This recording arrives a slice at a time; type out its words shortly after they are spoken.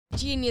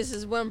Genius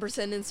is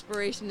 1%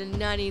 inspiration and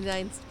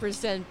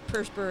 99%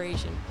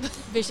 perspiration.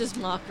 Vicious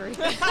mockery.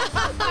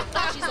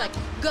 She's like,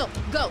 go,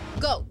 go,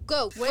 go,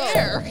 go.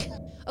 Where?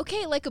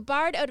 Okay, like a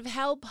bard out of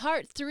hell,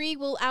 part 3,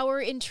 will our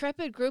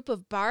intrepid group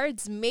of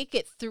bards make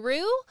it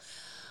through?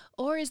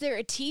 Or is there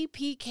a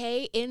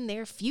TPK in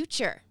their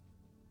future?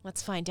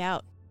 Let's find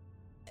out.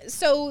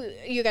 So,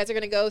 you guys are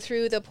going to go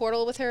through the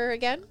portal with her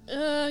again?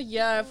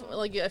 Yeah,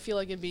 I feel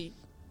like it'd be...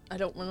 I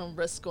don't want to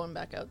risk going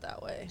back out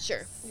that way.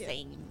 Sure.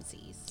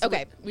 Samesies.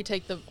 Okay. We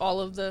take all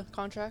of the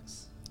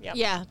contracts? Yep.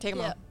 Yeah, take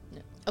them Yeah. all.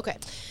 Yeah. Okay.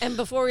 And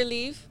before we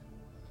leave,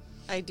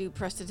 I do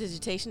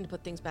prestidigitation to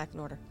put things back in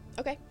order.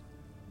 Okay.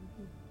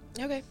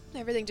 Okay.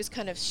 Everything just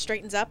kind of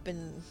straightens up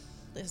and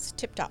is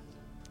tip-top.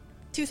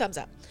 2 thumbs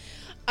up.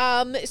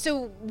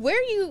 So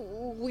where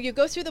you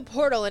go through the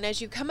portal, and as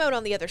you come out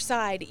on the other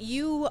side,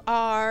 you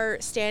are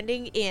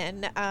standing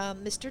in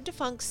Mr.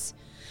 Defunct's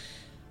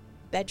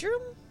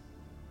bedroom?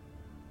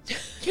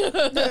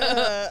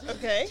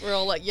 Okay. We're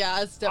all like,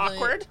 yeah, it's definitely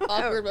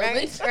Awkward.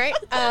 moment. Right.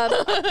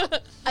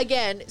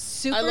 Again,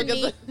 super look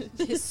neat,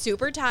 at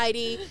super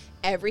tidy.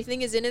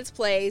 Everything is in its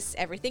place.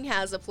 Everything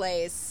has a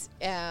place.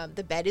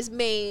 The bed is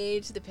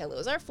made. The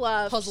pillows are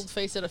fluffed. Puzzled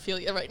face at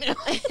Ophelia right now.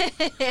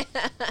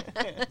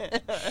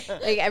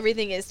 Like,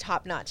 everything is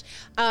top notch.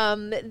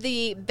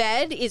 The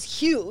bed is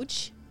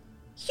huge.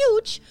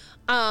 Huge.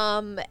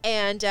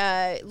 And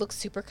looks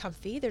super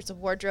comfy. There's a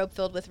wardrobe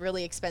filled with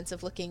really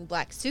expensive looking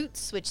black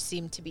suits, which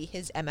seem to be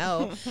his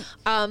MO.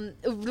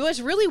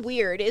 What's really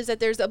weird is that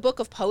there's a book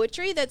of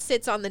poetry that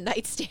sits on the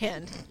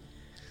nightstand.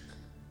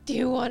 Do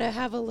you want to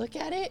have a look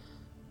at it?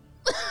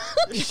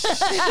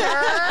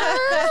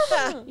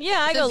 Yeah,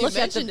 I go Since you look at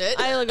mentioned it.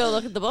 I go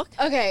look at the book.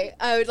 Okay,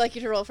 I would like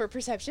you to roll for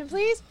perception,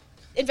 please.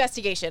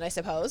 Investigation, I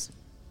suppose.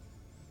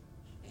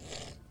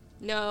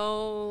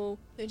 No.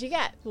 What'd you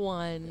get?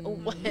 1.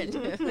 One.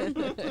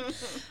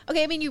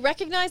 Okay, I mean, you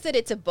recognize that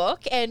it's a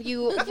book, and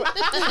you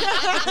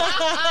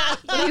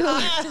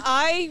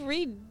I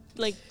read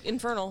like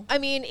Infernal. I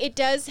mean, it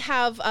does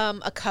have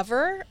a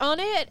cover on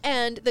it,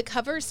 and the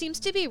cover seems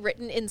to be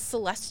written in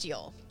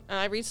Celestial.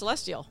 I read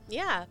Celestial.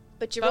 Yeah,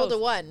 but you rolled a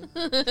Both.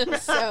 1.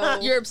 So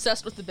You're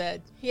obsessed with the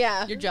bed.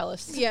 yeah, You're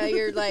jealous. yeah,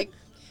 you're like,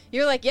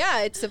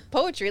 yeah, it's a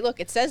poetry. Look,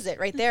 it says it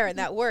right there in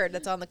that word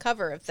that's on the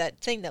cover of that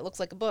thing that looks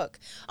like a book.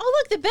 Oh,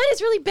 look, the bed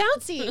is really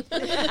bouncy.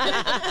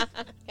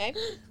 Okay.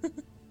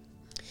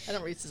 I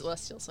don't read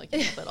Celestial, so I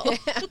can't help at all.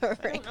 I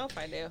Right. don't know if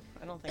I do.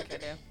 I don't think I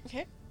do.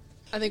 Okay.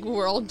 I think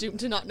we're all doomed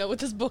to not know what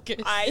this book is.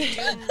 I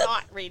do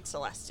not read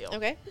Celestial.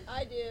 Okay.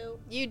 I do.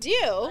 You do.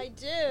 I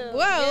do.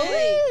 Whoa.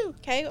 Yay.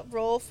 Okay,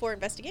 roll for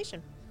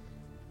investigation.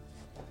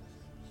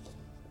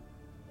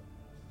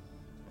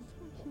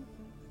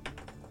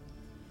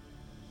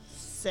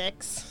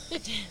 Six.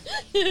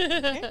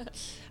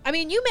 I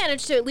mean, you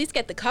managed to at least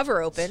get the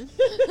cover open.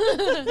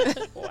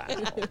 Wow.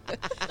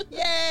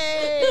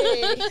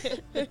 Yay!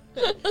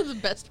 That's the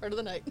best part of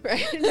the night.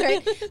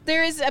 Right.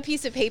 There is a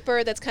piece of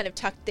paper that's kind of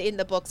tucked in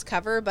the book's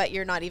cover, but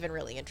you're not even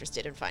really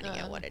interested in finding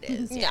out what it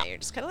is. Yeah, you're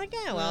just kind of like,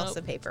 yeah, well, it's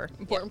Nope. a paper.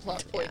 Important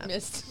plot point Yeah.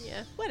 missed.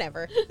 Yeah,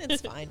 whatever.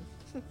 It's fine.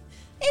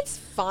 It's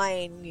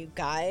fine, you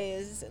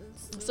guys.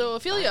 So,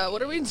 Ophelia,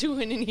 what are we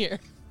doing in here?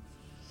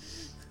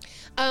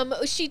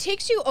 She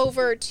takes you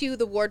over to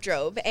the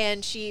wardrobe,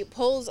 and she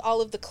pulls all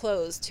of the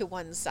clothes to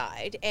one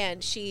side,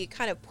 and she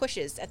kind of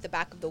pushes at the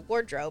back of the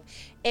wardrobe,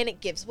 and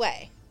it gives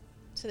way.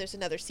 So there's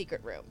another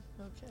secret room.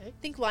 Okay.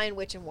 Think Lion,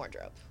 Witch, and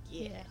Wardrobe.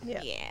 Yeah.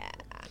 Yeah.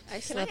 I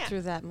slept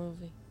through that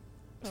movie.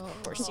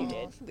 Of course you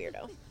did,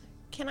 weirdo.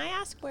 Can I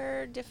ask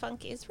where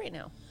Defunk is right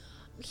now?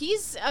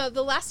 He's,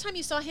 the last time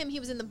you saw him, he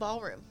was in the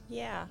ballroom.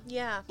 Yeah.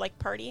 Yeah. Like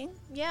partying?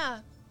 Yeah.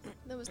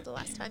 That was the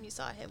last time you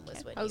saw him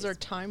was when How's he our was...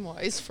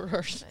 time-wise for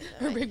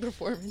our big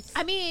performance?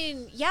 I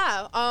mean,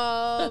 yeah.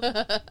 I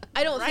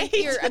don't think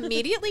Right? you're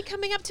immediately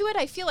coming up to it.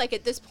 I feel like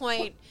at this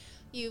point,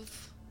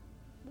 you've...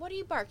 What are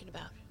you barking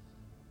about?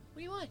 What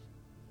do you want?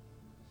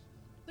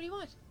 What do you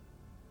want?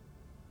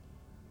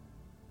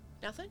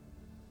 Nothing?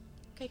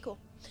 Okay, cool.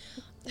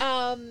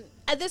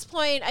 At this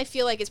point, I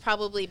feel like it's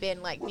probably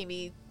been like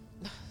maybe...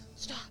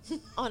 Stop.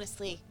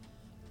 Honestly.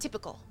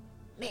 Typical.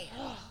 Man.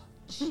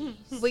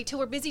 Wait till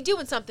we're busy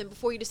doing something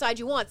before you decide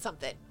you want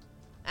something.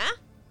 Huh?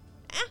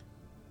 Huh?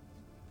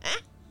 Huh?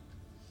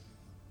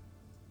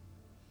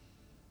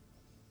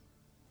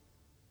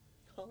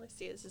 All I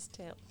see is his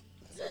tail.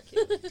 So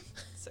cute.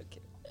 So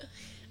cute.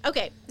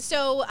 Okay,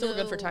 so So we're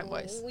good for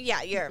time-wise.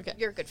 Yeah, you're Okay.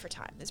 you're good for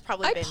time. It's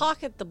probably I been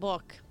pocket the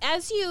book.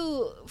 as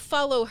you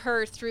follow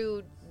her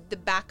through the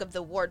back of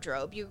the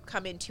wardrobe. You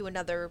come into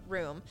another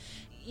room.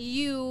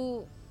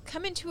 You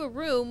come into a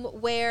room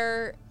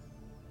where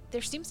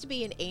there seems to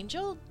be an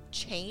angel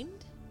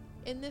chained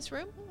in this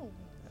room.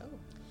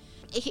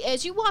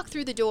 As you walk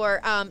through the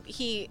door,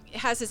 he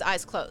has his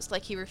eyes closed,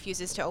 like he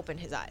refuses to open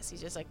his eyes. He's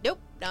just like, nope,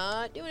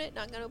 not doing it,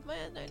 not gonna open my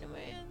eyes, not open my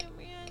eyes, not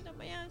my eyes, not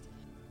my eyes.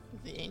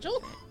 The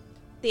angel?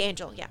 The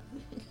angel, yeah.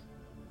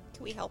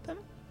 Can we help him?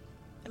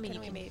 I mean, Can you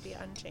we can, maybe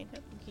unchain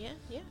him?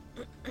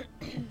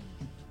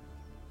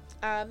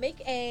 yeah. Make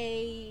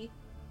a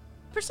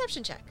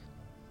perception check.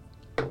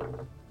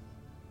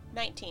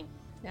 19.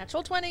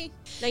 Natural 20.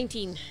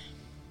 19.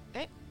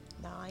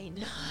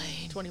 9.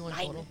 21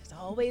 total. There's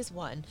always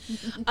one.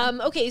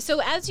 Okay,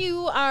 so as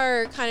you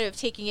are kind of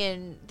taking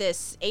in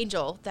this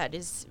angel that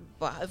is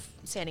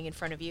standing in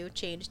front of you,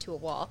 chained to a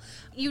wall,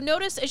 you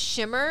notice a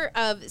shimmer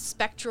of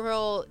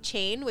spectral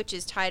chain, which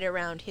is tied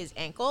around his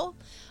ankle.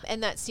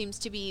 And that seems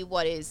to be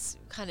what is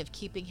kind of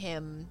keeping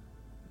him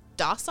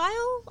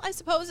docile, I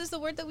suppose is the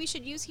word that we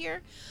should use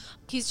here.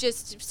 He's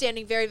just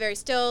standing very, very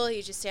still.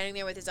 He's just standing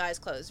there with his eyes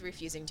closed,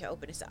 refusing to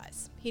open his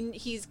eyes.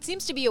 He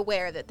seems to be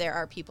aware that there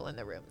are people in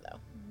the room, though.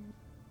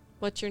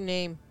 What's your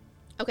name?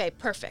 Okay,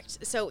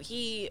 perfect. So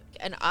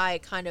an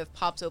eye kind of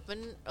pops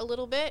open a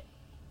little bit,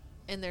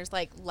 and there's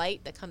like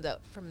light that comes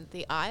out from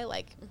the eye,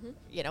 like,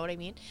 you know what I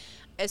mean?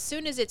 As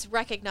soon as it's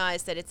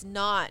recognized that it's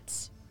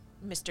not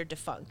Mr.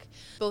 Defunk,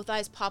 both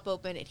eyes pop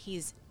open, and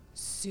he's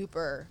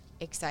super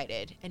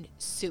excited and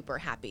super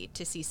happy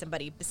to see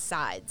somebody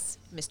besides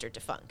Mr.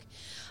 Defunk.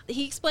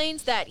 He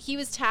explains that he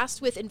was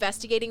tasked with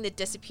investigating the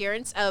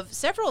disappearance of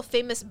several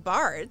famous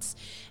bards,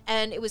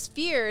 and it was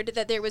feared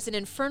that there was an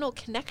infernal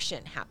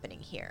connection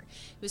happening here.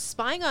 He was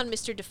spying on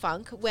Mr.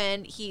 Defunk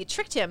when he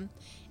tricked him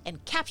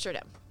and captured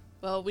him.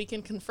 Well, we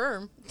can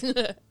confirm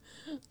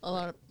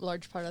a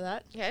large part of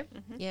that. Okay?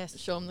 Yes.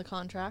 Show them the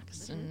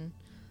contracts, and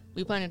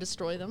we plan to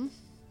destroy them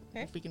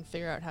Okay. if we can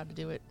figure out how to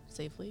do it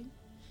safely.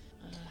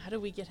 How do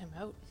we get him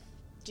out?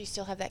 Do you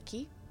still have that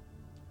key?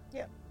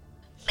 Yeah.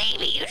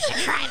 Maybe you should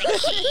try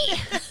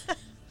the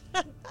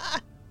key.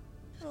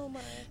 Oh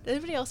my. Does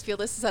anybody else feel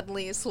this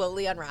suddenly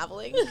slowly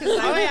unraveling?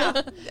 Oh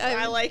yeah.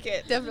 I like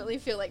it. Definitely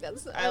feel like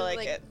that's. I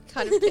like it.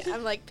 Kind of.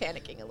 I'm like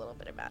panicking a little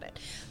bit about it.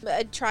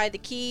 I tried the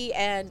key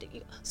and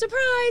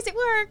surprise, it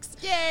works!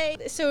 Yay!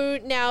 So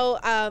now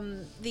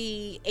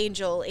the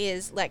angel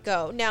is let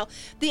go. Now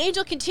the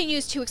angel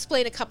continues to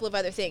explain a couple of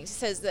other things. He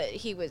says that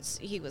he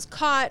was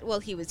caught while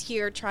he was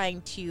here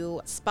trying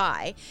to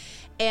spy.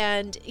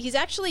 And he's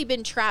actually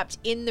been trapped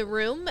in the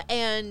room.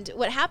 And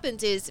what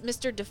happens is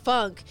Mr.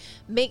 Defunk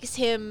makes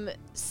him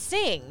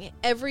sing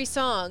every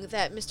song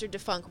that Mr.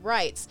 Defunk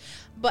writes.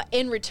 But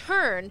in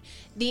return,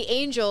 the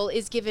angel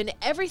is given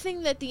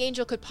everything that the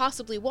angel could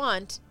possibly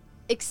want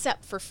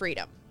except for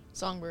freedom.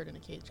 Songbird in a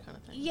cage kind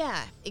of thing.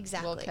 Yeah,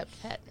 exactly. Well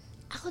kept pet.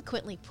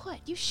 Eloquently put.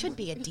 You should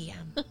be a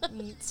DM.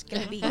 It's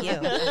going to be you.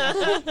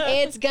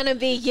 It's going to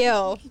be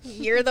you.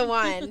 You're the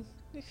one.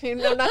 I'm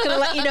not going to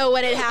let you know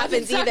when it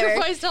happens either.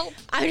 Sacrifice help.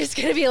 I'm just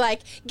going to be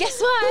like,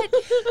 guess what?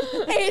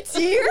 It's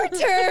your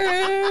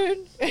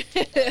turn.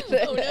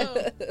 Oh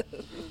no.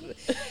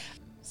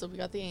 So we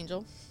got the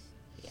angel.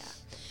 Yeah.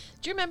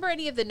 Do you remember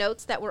any of the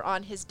notes that were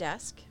on his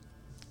desk?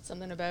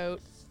 Something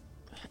about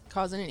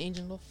causing an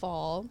angel to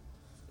fall.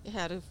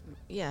 How to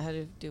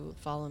do a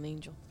fallen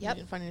angel. Yep. We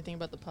didn't find anything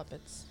about the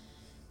puppets.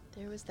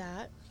 There was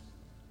that.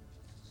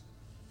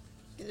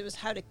 It was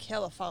how to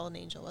kill a fallen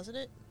angel, wasn't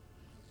it?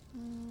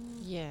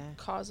 Yeah.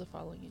 Cause a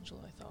falling angel,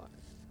 I thought.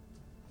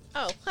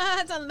 Oh,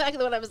 that's on the back of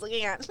the one I was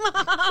looking at.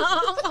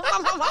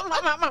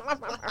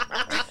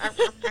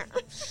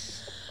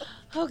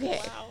 Okay.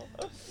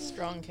 Wow.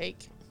 Strong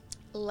cake.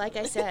 Like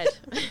I said,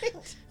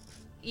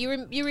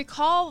 you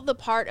recall the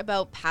part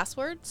about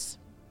passwords?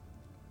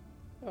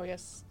 Oh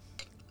yes.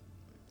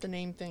 The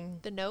name thing.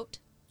 The note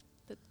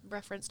that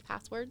referenced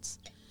passwords?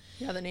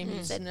 Yeah, the name he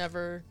just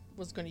never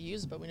was going to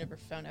use, but we never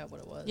found out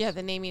what it was. Yeah,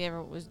 the name he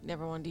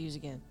never wanted to use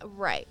again.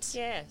 Right.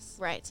 Yes.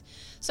 Right.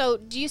 So,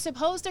 do you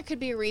suppose there could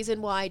be a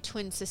reason why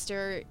Twin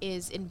Sister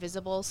is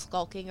invisible,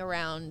 skulking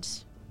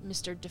around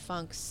Mr.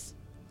 Defunct's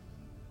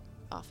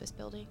office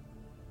building?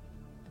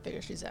 I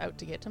figure she's out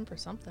to get him for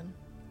something.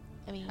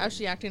 I mean, How's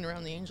she acting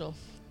around the angel?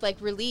 like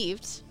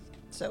relieved.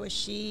 So is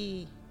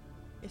she,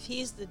 if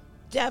he's the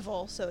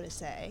devil, so to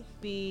say,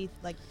 be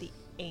like the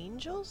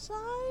angel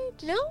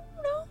side? No,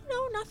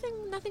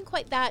 nothing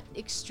quite that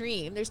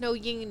extreme. There's no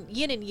yin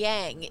and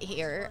yang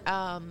here.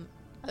 I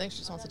think she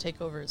just wants to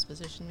take over his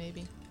position,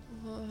 maybe,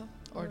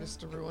 or just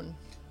to ruin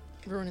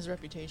his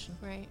reputation.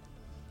 Right.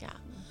 Yeah.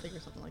 Figure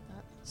something like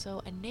that.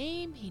 So a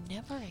name he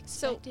never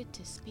expected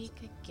to speak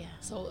again.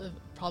 So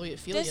probably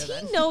Ophelia Does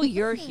then. he know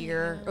you're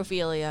here,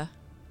 Ophelia?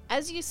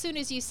 As soon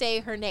as you say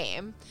her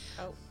name,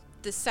 Oh.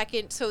 the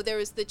second, so there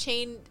was the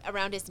chain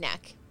around his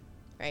neck,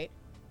 right?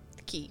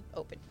 The key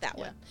open, that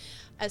Yeah. one.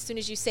 As soon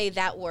as you say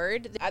that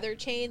word, the other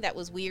chain that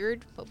was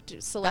weird,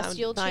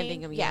 celestial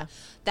binding chain, him, yeah.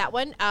 that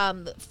one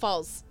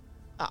falls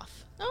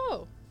off.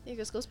 Oh, It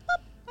just goes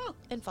pop, Oh.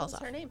 and falls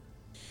What's off. her name?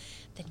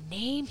 The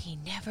name he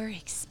never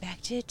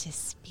expected to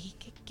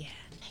speak again.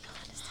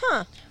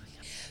 Huh.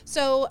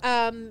 So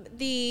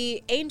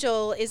the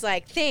angel is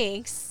like,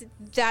 thanks.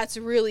 That's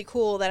really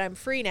cool that I'm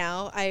free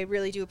now. I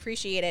really do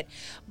appreciate it.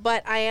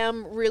 But I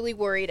am really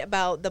worried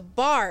about the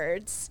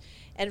bards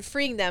and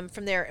freeing them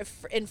from their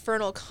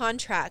infernal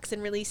contracts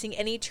and releasing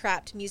any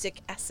trapped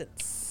music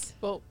essence.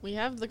 well, we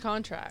have the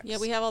contracts. Yeah,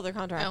 we have all their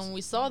contracts. And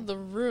we saw the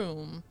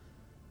room,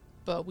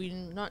 but we're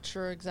not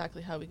sure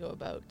exactly how we go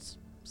about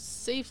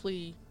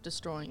safely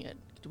destroying it.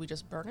 Do we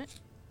just burn it?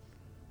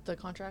 The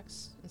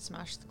contracts and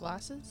smash the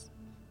glasses?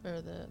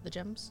 Or the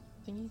gems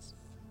thingies?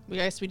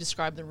 we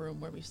described the room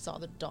where we saw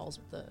the dolls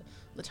with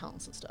the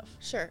talents and stuff.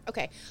 Sure.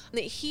 Okay.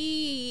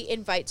 He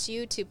invites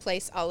you to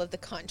place all of the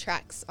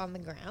contracts on the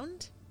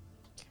ground.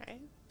 Okay.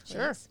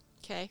 Sure.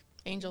 Okay.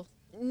 Angel.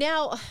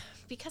 Now,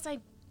 because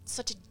I'm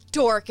such a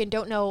dork and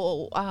don't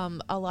know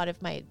a lot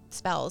of my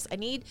spells, I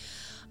need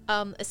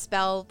a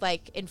spell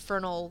like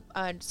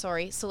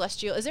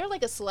celestial. Is there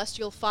like a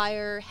celestial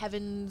fire,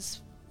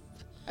 heavens?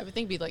 I would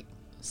think it'd be like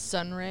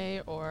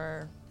sunray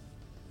or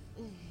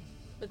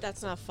But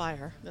that's not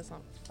fire. that's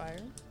not fire.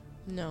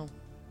 No.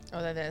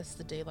 Oh, that's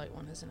the daylight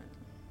one, isn't it?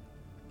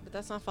 But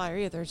that's not fire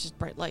either. It's just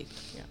bright light.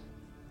 Yeah.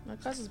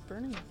 That causes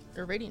burning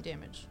or radiant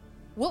damage.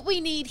 What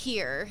we need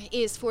here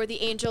is for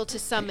the angel to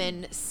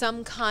summon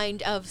some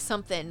kind of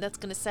something that's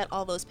going to set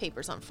all those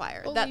papers on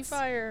fire. That's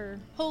fire.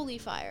 holy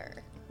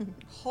fire.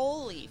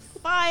 Holy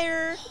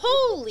fire.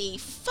 Holy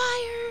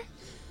fire!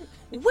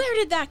 Where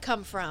did that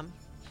come from?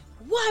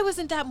 Why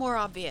wasn't that more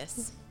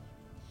obvious?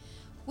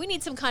 We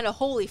need some kind of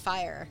holy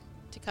fire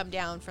to come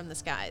down from the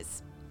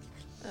skies.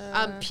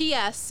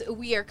 P.S.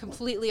 We are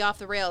completely off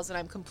the rails, and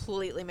I'm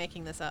completely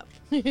making this up.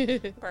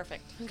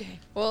 Perfect. Okay.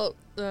 Well,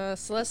 the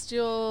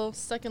celestial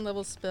second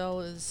level spell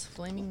is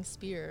Flaming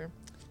Spear.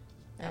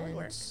 That would and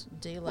work.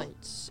 Daylight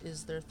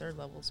is their third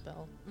level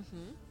spell.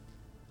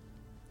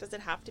 Does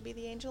it have to be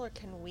the angel, or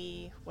can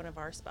one of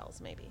our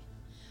spells maybe?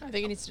 I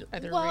think it needs to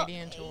either Well,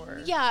 radiant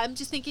or yeah, I'm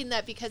just thinking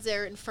that because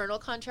they're infernal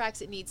contracts,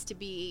 it needs to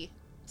be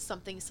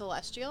something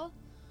celestial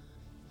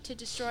to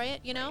destroy it,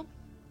 you know?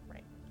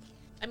 Right.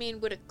 I mean,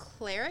 would a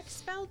cleric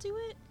spell do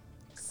it?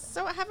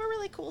 So I have a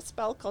really cool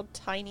spell called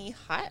Tiny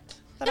Hut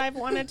that I've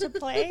wanted to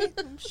play.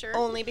 I'm sure.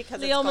 Only because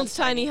The it's called Almond's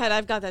tiny hut.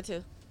 I've got that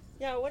too.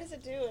 Yeah, what does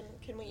it do, and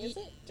can we use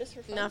it just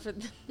for fun? Not for.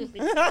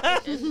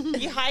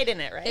 You hide in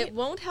it, right? It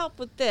won't help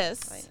with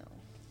this, I know.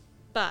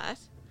 but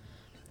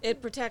it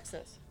protects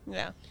us.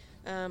 Yeah.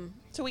 Um,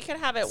 So we could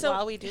have it So-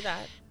 while we do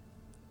that.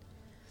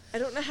 I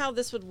don't know how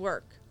this would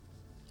work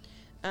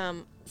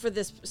for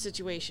this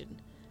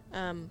situation.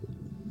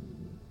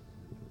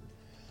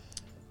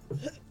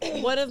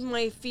 One of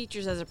my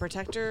features as a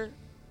protector,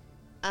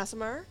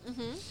 Aasimar,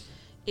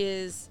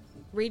 is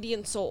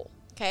Radiant Soul.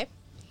 Okay.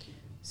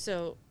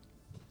 So,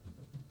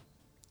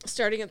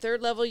 starting at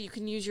third level, you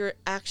can use your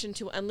action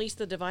to unleash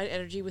the divine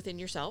energy within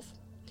yourself,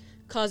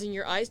 causing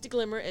your eyes to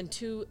glimmer and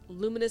 2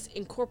 luminous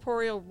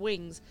incorporeal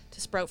wings to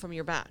sprout from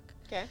your back.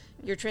 Okay.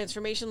 Your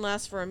transformation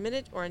lasts for a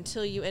minute or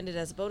until you end it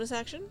as a bonus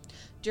action.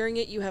 During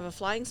it, you have a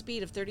flying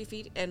speed of 30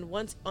 feet, and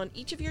once on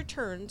each of your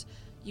turns,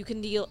 you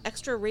can deal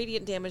extra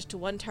radiant damage to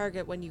one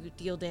target when you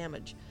deal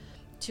damage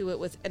to it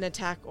with an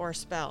attack or a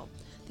spell.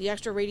 The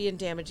extra radiant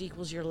damage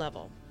equals your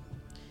level.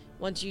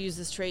 Once you use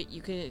this trait, you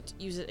can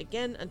use it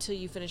again until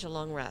you finish a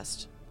long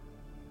rest.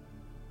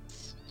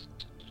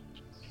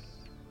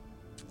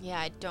 Yeah,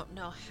 I don't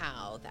know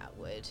how that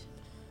would.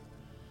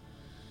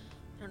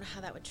 I don't know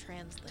how that would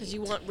translate. Because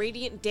you want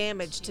radiant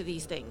damage to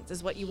these things,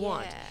 is what you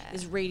want, Yeah.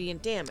 is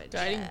radiant damage.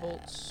 guiding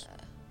bolts.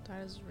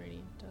 That is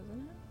radiant,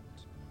 doesn't it?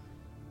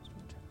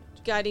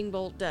 Guiding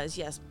Bolt does,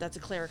 yes. That's a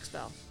cleric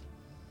spell.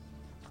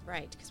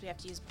 Right, because we have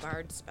to use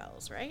bard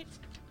spells, right?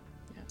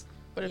 Yeah.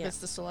 But if Yeah. it's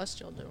the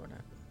celestial doing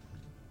it,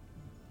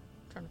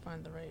 trying to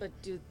find the right. But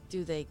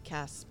do they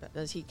cast,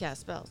 does he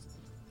cast spells?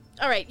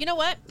 All right, you know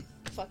what?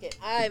 Fuck it.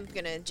 I'm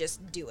gonna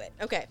just do it.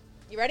 Okay,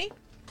 you ready?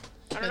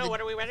 I don't know. What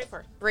are we ready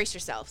for? Brace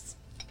yourselves.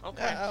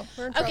 Okay. Uh-oh,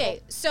 we're in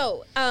Okay,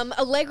 so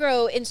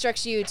Allegro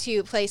instructs you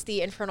to place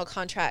the infernal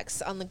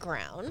contracts on the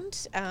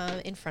ground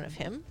in front of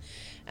him.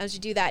 As you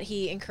do that,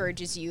 he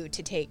encourages you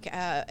to take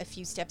a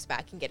few steps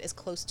back and get as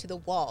close to the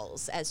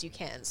walls as you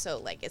can. So,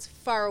 like, as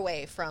far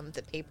away from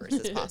the papers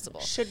as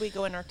possible. Should we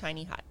go in our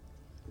tiny hut?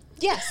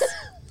 Yes.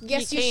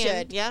 Yes, you can,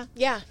 should. Yeah?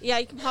 Yeah. Yeah,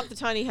 you can pop the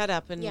tiny head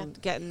up and Yeah.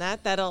 get in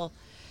that. That'll...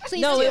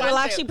 Please no, do. it will Want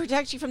to. actually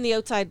protect you from the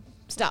outside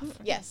stuff.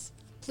 Yes.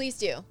 Please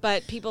do.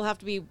 But people have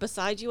to be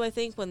beside you, I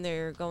think, when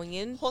they're going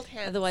in. Hold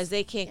hands. Otherwise,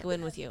 they can't go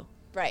in with you.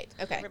 Right.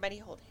 Okay. Everybody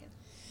hold hands.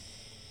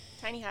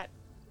 Tiny hut.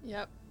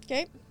 Yep.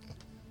 Okay.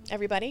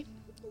 Everybody,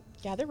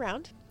 gather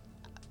round.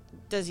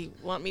 Does he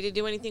want me to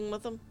do anything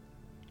with them?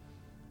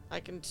 I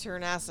can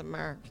turn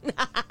Aasimar.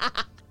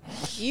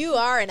 You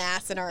are an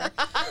asinine.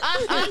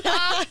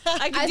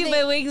 I can I do think-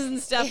 my wings and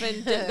stuff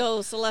and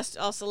go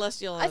all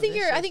celestial. I think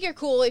you're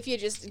cool if you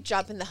just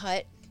jump in the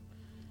hut.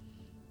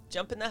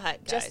 Jump in the hut,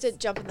 guys. Just to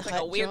jump in the It's hut.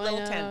 like a weird Join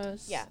little tent.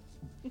 us. Yeah.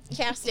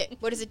 Cast it.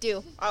 What does it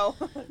do? Oh,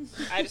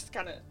 I just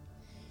kind of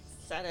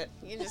set it.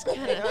 You just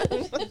kind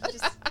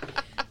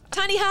of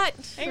tiny hut.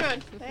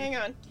 Hang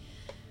on.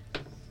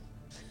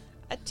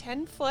 A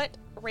 10-foot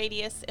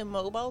radius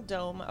immobile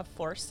dome of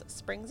force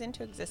springs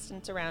into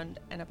existence around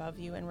and above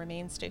you and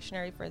remains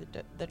stationary for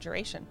the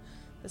duration.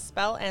 The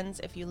spell ends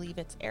if you leave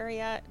its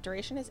area.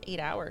 Duration is 8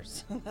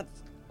 hours.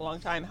 That's a long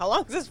time. How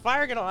long is this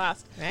fire going to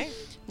last? Right.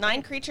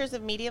 9 creatures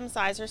of medium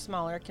size or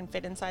smaller can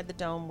fit inside the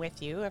dome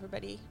with you.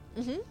 Everybody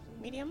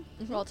medium?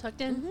 We're all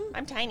tucked in.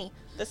 I'm tiny.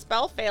 The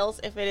spell fails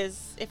if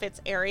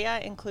its area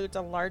includes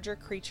a larger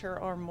creature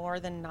or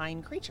more than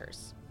 9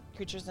 creatures.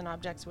 Creatures and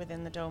objects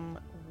within the dome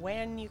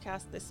when you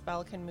cast this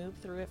spell can move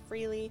through it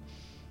freely.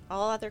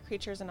 All other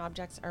creatures and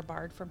objects are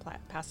barred from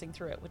passing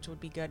through it, which would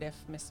be good if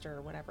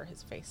Mr. whatever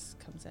his face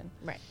comes in.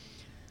 Right.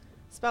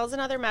 Spells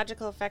and other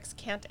magical effects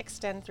can't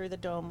extend through the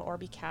dome or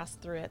be cast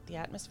through it. The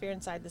atmosphere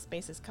inside the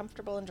space is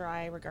comfortable and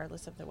dry,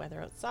 regardless of the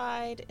weather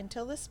outside.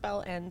 Until this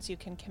spell ends, you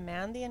can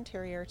command the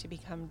interior to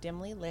become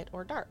dimly lit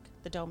or dark.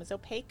 The dome is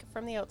opaque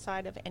from the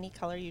outside of any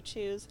color you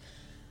choose,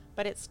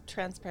 but it's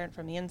transparent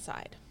from the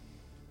inside.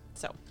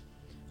 So,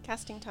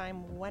 casting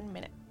time 1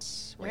 minute.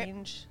 Right.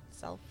 Range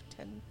self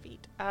 10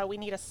 feet. We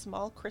need a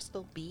small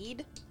crystal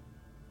bead.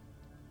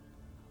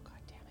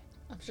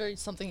 I'm sure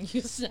it's something you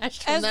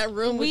snatched from As that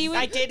room. we with-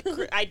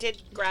 would- I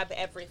did grab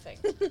everything.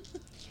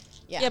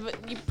 Yeah. Yeah,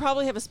 but you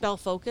probably have a spell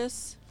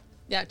focus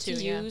yeah, to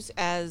too. Yeah. use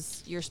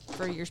as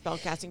for your spell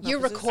casting Your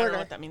purposes. I don't know recorder.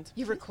 what that means.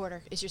 Your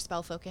recorder is your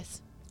spell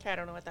focus. Okay, I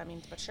don't know what that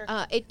means, but sure.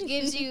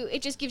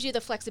 It just gives you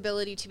the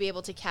flexibility to be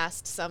able to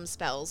cast some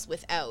spells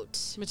without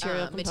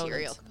Material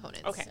material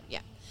components. components. Okay.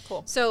 Yeah.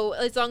 Cool. So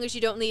as long as you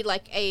don't need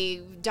like a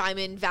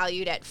diamond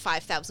valued at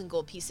 5,000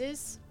 gold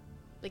pieces,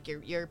 like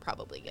you're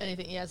probably good.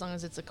 Anything, yeah, as long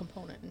as it's a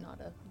component and not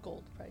a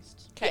gold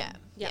priced. Okay. Yeah.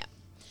 Yeah.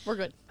 We're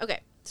good. Okay.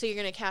 So you're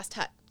gonna cast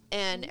Hut,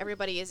 and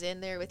everybody is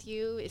in there with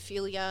you.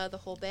 Ophelia, the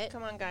whole bit.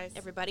 Come on, guys.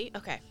 Everybody.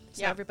 Okay.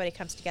 So Yeah. everybody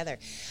comes together.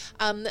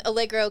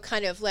 Allegro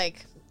kind of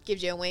like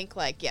gives you a wink,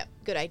 like, "Yep,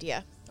 good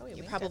idea." Oh, he You're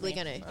winked at probably me.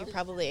 gonna. Well. You're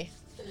probably.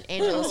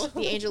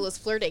 The angel is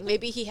flirting.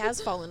 Maybe he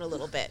has fallen a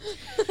little bit.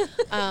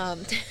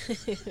 And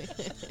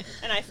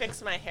I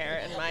fixed my hair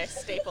and my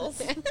staples.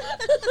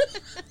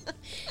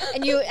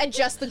 And you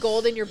adjust the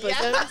gold in your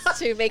bosoms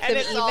to make And them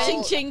it's even. all-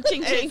 Ching, ching,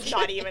 ching, ching. It's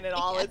not even at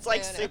all. It's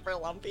like I know. super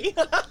lumpy.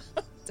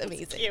 It's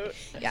amazing. Cute.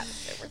 Yeah.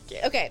 Super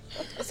cute. Okay,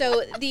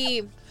 so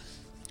the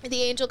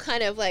angel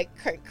kind of like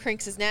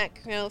cranks his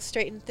neck,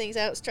 straightens things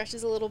out,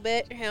 stretches a little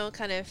bit,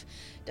 kind of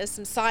does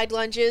some side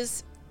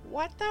lunges.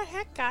 What the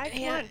heck, guy?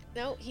 Come on.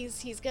 No,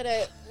 he's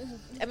gonna.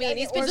 I mean,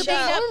 he's get been ordered chained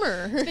up.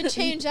 armor. He's been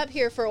chained up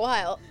here for a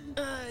while.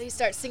 He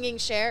starts singing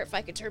 "Cher" if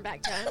I could turn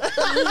back time.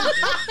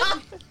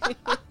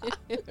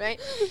 Right?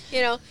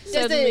 Does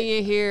Suddenly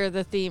you hear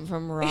the theme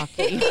from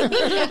Rocky.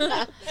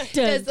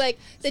 does like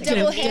the It's a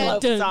double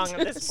Meatloaf hand song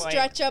at this point.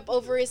 stretch up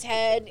over his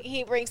head.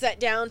 He brings that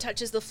down,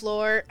 touches the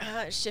floor,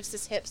 shifts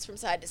his hips from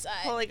side to side.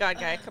 Holy God,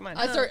 guy. Come on.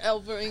 I start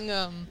elbowing,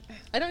 I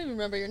don't even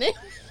remember your name.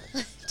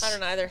 I don't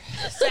know either.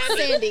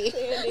 Sandy.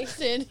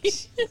 Sandy.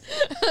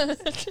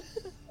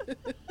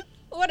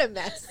 What a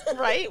mess.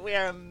 Right? We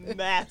are a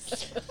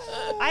mess.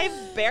 I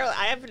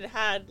haven't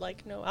had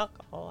no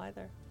alcohol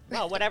either.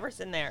 Well, whatever's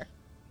in there.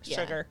 Yeah.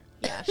 Sugar.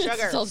 Yeah,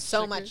 Sugar. So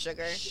so sugar. much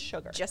sugar.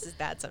 Sugar. Just as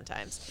bad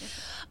sometimes.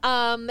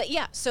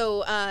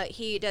 So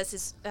he does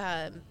his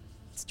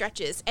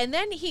stretches, and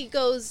then he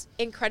goes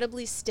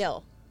incredibly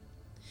still.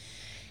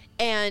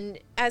 And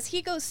as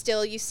he goes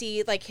still, you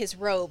see like his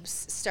robes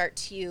start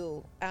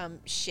to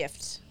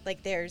shift,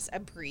 like there's a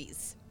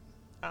breeze.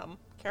 Careful.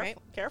 Right.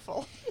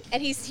 Careful.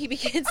 And he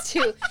begins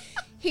to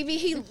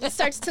he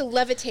starts to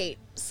levitate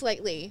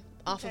slightly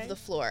off Okay. of the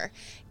floor,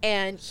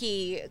 and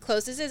he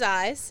closes his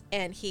eyes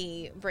and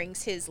he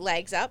brings his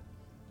legs up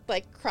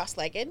like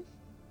cross-legged,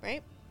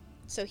 right?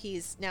 So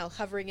he's now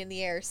hovering in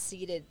the air,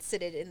 seated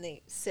in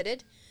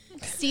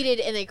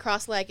a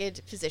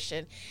cross-legged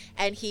position,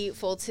 and he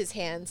folds his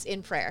hands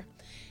in prayer,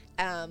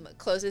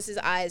 closes his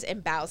eyes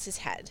and bows his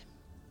head.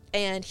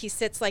 And he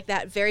sits like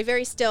that, very,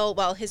 very still,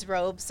 while his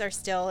robes are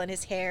still and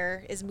his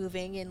hair is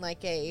moving in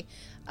like a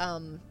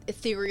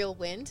ethereal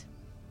wind.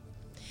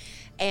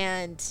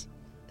 And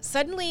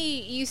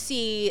suddenly you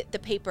see the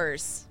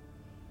papers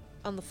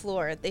on the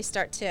floor. They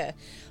start to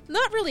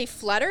not really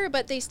flutter,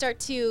 but they start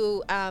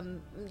to,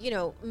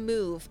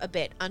 move a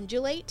bit.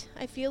 Undulate,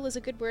 I feel, is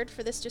a good word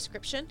for this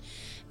description.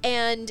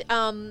 And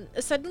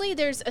suddenly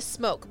there's a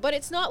smoke, but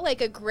it's not like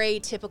a gray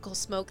typical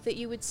smoke that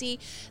you would see.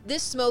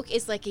 This smoke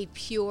is like a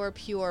pure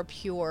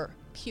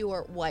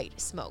white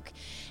smoke.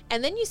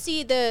 And then you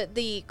see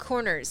the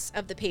corners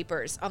of the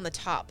papers on the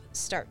top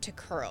start to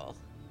curl.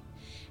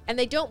 And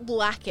they don't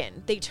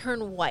blacken, they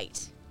turn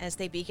white as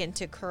they begin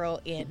to curl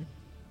in.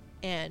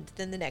 And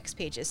then the next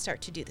pages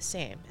start to do the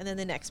same. And then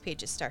the next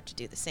pages start to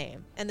do the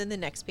same. And then the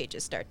next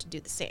pages start to do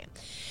the same.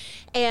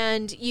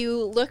 And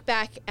you look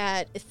back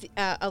at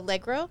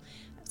Allegro.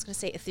 I was going to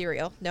say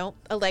ethereal. No,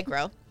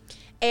 Allegro.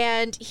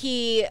 And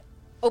he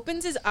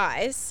opens his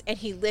eyes and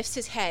he lifts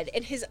his head.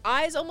 And his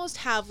eyes almost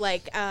have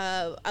like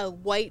a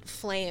white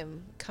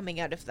flame coming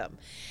out of them.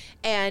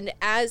 And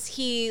as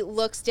he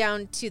looks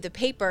down to the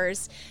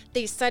papers,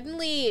 they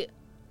suddenly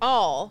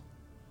all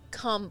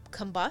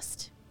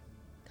combust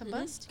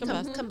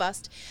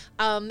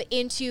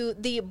into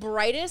the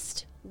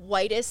brightest,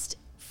 whitest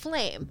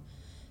flame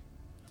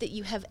that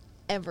you have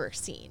ever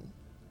seen.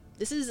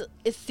 This is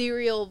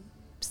ethereal,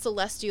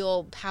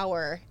 celestial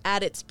power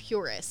at its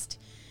purest,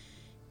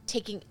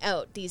 taking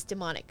out these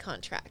demonic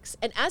contracts.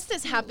 And as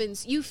this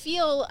happens, you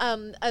feel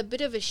a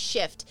bit of a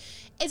shift.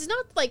 It's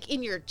not like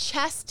in your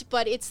chest,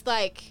 but it's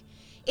like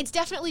it's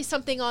definitely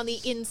something on the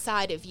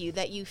inside of you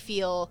that you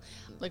feel.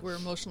 Like we're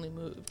emotionally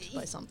moved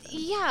by something.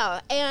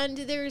 Yeah, and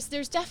there's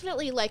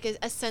definitely like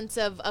a sense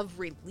of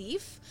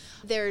relief.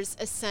 There's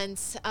a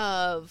sense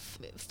of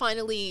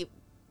finally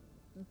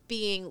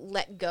being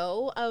let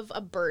go of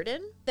a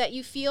burden that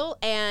you feel.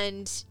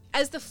 And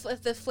as the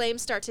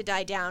flames start to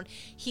die down,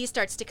 he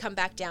starts to come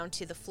back down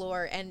to the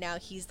floor, and now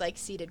he's like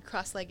seated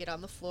cross-legged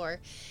on the floor.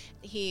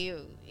 He,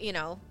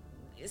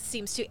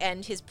 seems to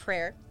end his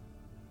prayer.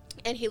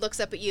 And he looks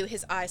up at you.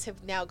 His eyes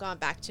have now gone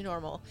back to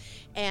normal.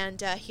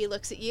 And he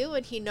looks at you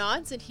and he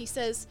nods and he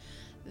says,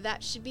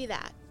 "That should be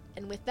that."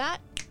 And with that,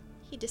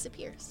 he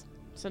disappears.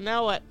 So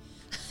now what?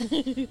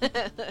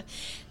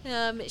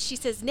 She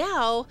says,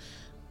 "Now,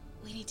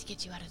 we need to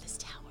get you out of this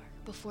tower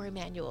before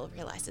Emmanuel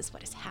realizes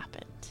what has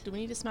happened." Do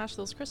we need to smash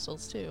those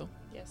crystals too?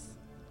 Yes.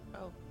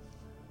 Oh.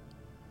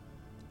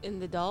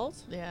 In the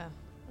dolls? Yeah.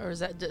 Or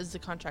does the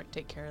contract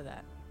take care of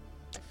that?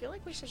 I feel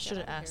like we should Should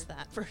have get out of asked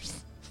that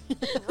first.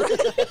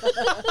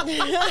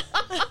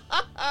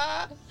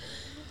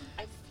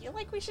 I feel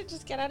like we should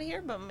just get out of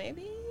here, but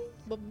maybe.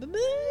 Are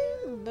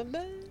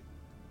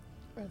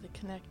they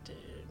connected?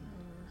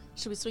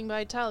 Should we swing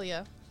by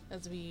Talia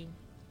as we...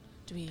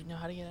 Do we know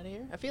how to get out of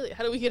here? I feel like,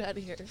 how do we get out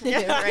of here?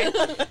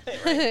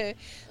 Right?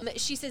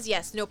 She says,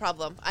 "Yes, no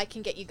problem. I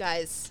can get you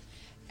guys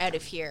out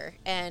of here,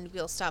 and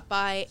we'll stop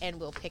by and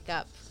we'll pick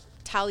up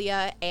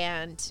Talia,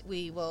 and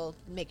we will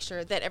make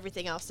sure that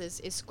everything else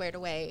is squared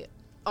away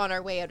on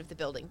our way out of the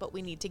building. But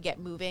we need to get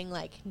moving,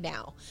 like,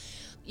 now.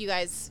 You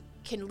guys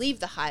can leave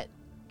the hut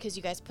because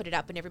you guys put it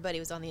up and everybody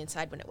was on the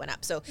inside when it went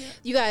up. So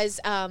you guys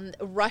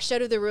rush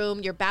out of the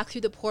room. You're back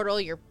through the portal.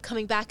 You're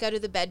coming back out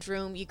of the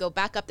bedroom. You go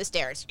back up the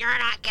stairs. You're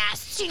not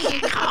guests. You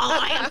can't go all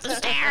the way up the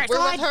stairs.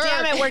 God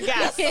damn it, we're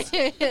guests.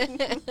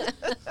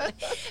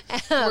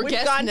 We're We've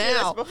guests gone through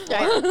now. this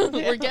before.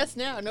 We're guests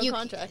now. No you,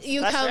 contracts.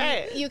 You That's come,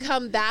 right. you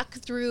come back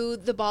through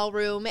the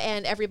ballroom,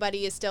 and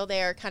everybody is still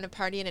there, kind of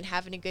partying and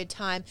having a good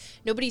time.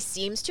 Nobody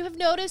seems to have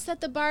noticed that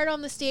the bard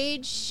on the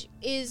stage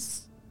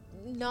is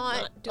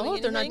not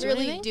they're not doing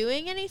really anything?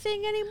 doing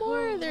anything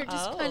anymore. They're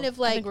just kind of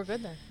I like think we're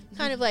good then.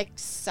 kind of like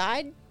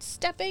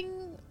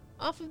sidestepping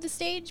off of the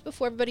stage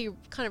before everybody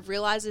kind of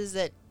realizes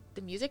that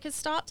the music has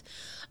stopped.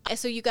 And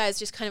so you guys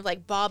just kind of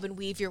like bob and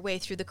weave your way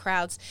through the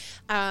crowds.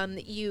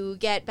 You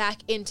get back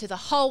into the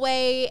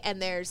hallway,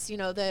 and there's,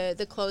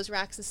 the clothes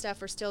racks and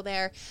stuff are still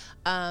there.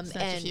 Snatch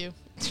a few.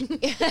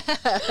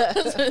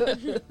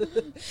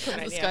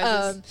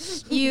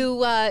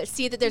 You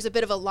see that there's a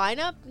bit of a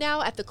lineup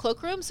now at the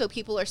cloakroom, so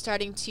people are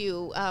starting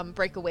to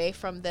break away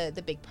from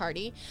the big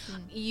party.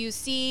 You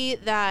see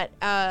that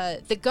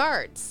the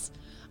guards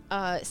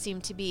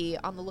seem to be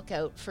on the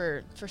lookout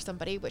for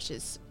somebody, which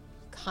is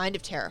kind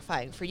of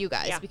terrifying for you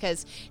guys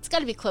because it's got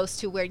to be close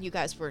to where you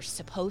guys were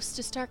supposed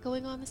to start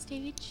going on the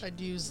stage.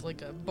 I'd use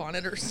like a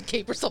bonnet or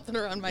cape or something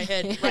around my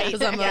head, Right.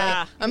 Because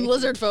I'm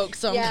lizard folk,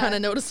 so I'm kind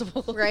of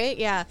noticeable. Right?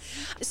 Yeah.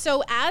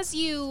 So as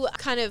you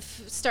kind of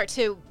start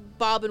to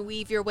bob and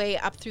weave your way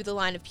up through the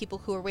line of people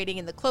who are waiting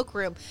in the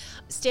cloakroom,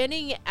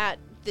 standing at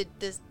the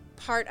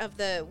part of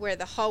where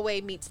the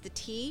hallway meets the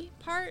T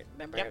part,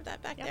 remember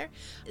that back there,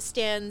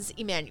 stands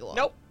Emmanuel.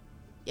 Nope.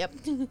 Yep.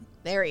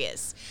 There he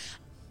is.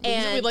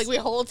 And we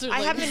hold through. I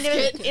like,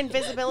 have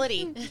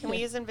invisibility. Can we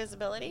use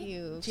invisibility?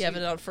 Do you have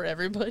it out for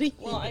everybody?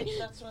 Well,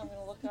 that's what I'm going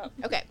to look up.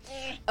 Okay.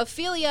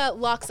 Ophelia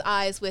locks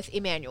eyes with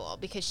Emmanuel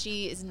because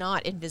she is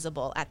not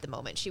invisible at the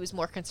moment. She was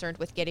more concerned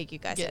with getting you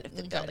guys out of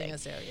the building.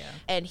 Us out, yeah.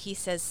 And he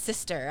says,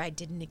 "Sister, I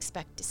didn't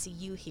expect to see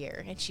you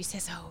here." And she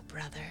says, "Oh,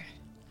 brother,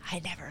 I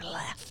never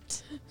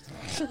left."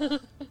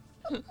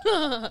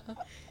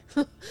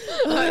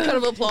 I kind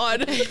of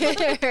applaud.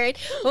 Right?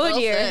 Oh, Well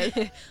dear.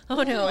 said.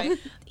 Oh, no.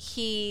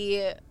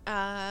 He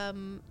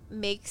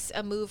makes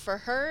a move for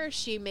her.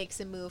 She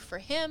makes a move for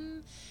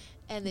him.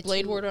 And the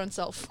Blade two, ward on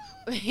self.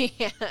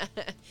 yeah.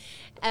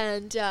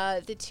 And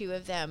the two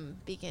of them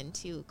begin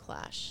to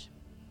clash.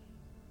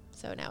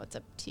 So now it's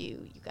up to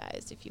you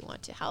guys if you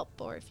want to help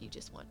or if you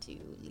just want to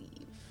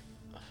leave.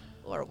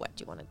 Or what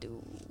you want to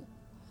do.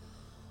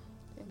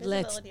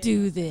 Let's Invisibility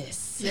do is-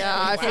 this. Yeah,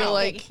 I feel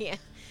like Yeah.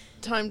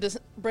 time to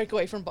break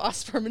away from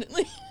boss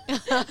permanently.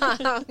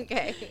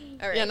 Okay.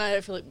 All right. Yeah, and I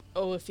feel like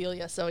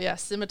Ophelia. So yeah,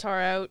 scimitar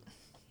out.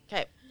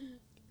 Okay.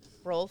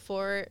 Roll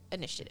for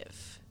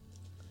initiative.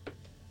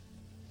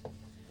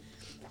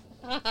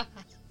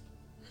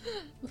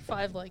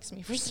 5 likes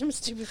me for some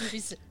stupid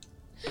reason.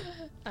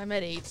 I'm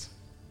at 8.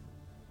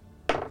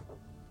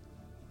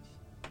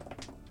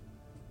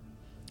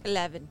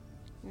 11.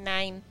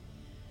 9.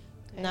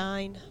 Okay.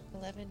 9.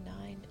 11,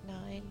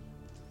 9,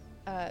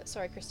 9.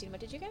 Sorry, Christine, what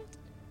did you get?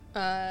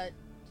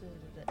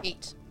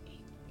 8.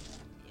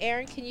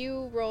 Aaron, can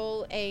you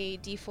roll a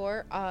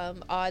d4?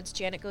 Odds,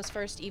 Janet goes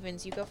first.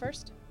 Evens, you go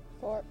first.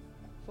 4.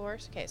 4.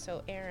 Okay,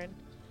 so Aaron,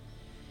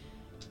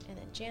 and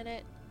then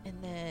Janet, and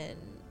then...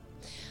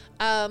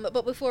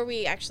 but before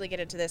we actually get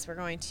into this, we're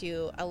going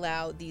to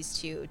allow these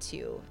two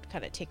to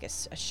kind of take a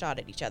shot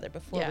at each other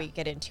before we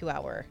get into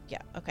our...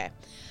 Yeah, okay.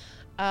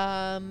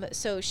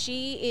 So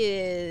she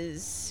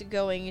is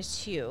going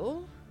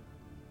to...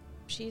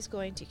 she's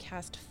going to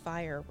cast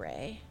Fire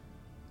Ray.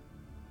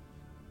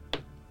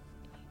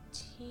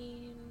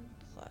 18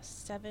 plus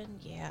 7.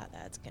 Yeah,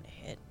 that's going to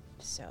hit.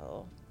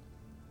 So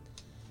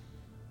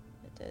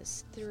it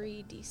does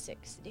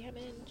 3d6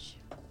 damage.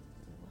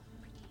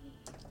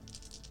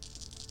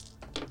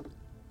 9,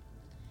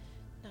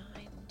 10,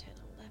 11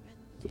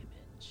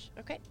 damage.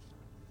 Okay.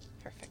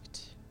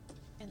 Perfect.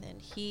 And then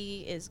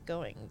he is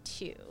going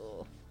to...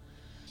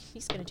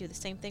 He's going to do the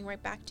same thing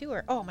right back to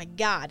her. Oh my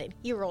god, and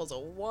he rolls a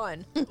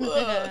 1.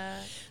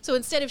 So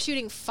instead of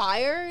shooting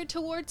fire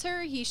towards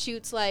her, he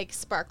shoots like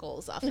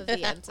sparkles off of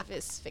the ends of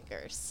his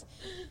fingers.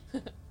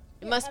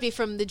 It must be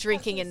from the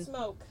drinking and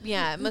smoke.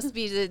 yeah, it must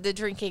be the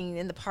drinking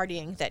and the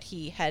partying that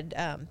he had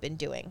been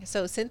doing.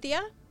 So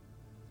Cynthia,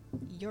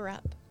 you're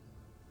up.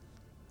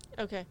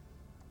 Okay.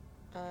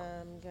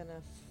 I'm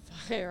gonna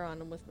fire on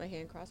him with my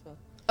hand crossbow.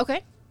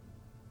 Okay.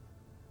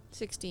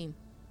 16.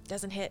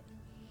 Doesn't hit.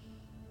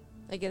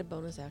 I get a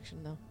bonus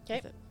action though.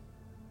 'Kay. with it.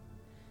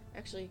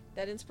 Actually,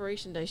 that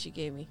inspiration dice you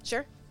gave me.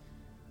 Sure.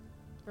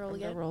 Roll I'm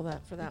again. gonna roll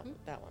that for that Mhm.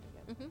 that one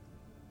again.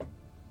 Mm-hmm.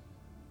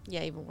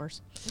 Yeah, even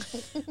worse.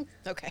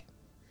 Okay.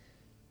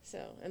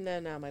 So, and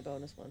then my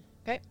bonus one.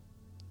 Okay.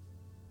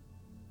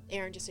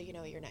 Aaron, just so you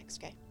know, you're next.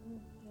 Okay.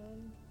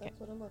 That's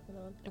what I'm working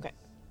on. Okay.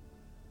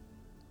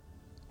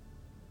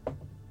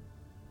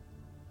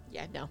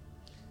 Yeah, no.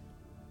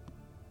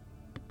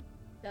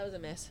 That was a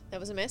miss. That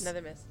was a miss.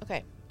 Another miss.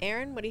 Okay.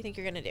 Aaron, what do you think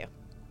you're gonna do?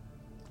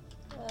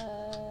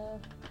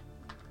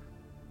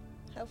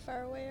 How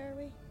far away are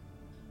we?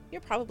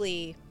 You're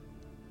probably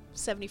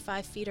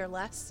 75 feet or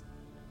less.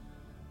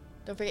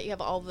 Don't forget you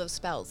have all of those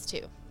spells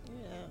too.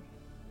 Yeah.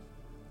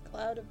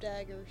 Cloud of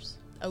daggers.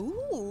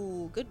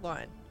 Ooh, good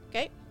one.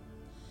 Okay.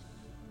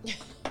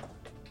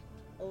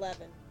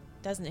 11.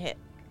 Doesn't hit.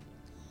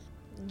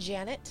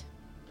 Janet.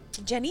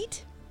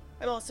 Janet?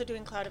 I'm also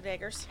doing cloud of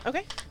daggers.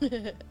 Okay.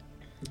 So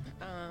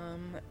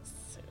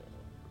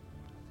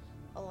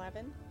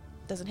 11.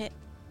 Doesn't hit.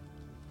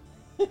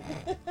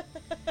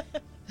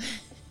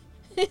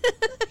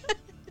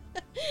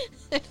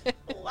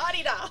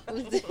 La-di-da.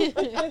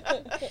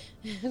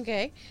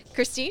 Okay.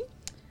 Christine?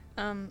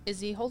 Is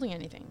he holding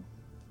anything?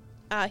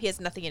 He has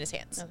nothing in his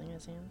hands. Nothing in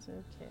his hands.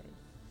 Okay.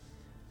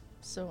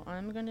 So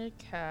I'm gonna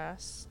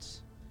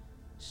cast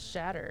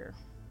Shatter.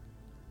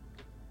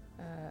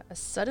 A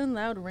sudden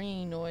loud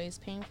ringing noise,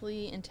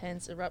 painfully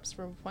intense, erupts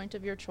from a point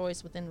of your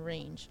choice within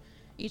range.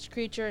 Each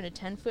creature in a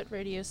 10-foot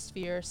radius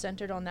sphere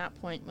centered on that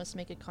point must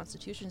make a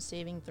Constitution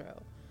saving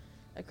throw.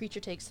 A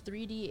creature takes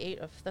 3d8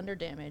 of thunder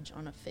damage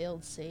on a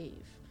failed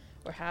save,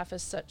 or half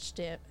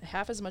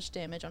as much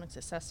damage on a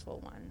successful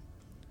one.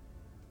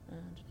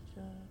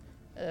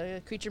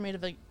 A creature made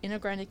of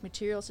inorganic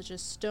material such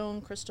as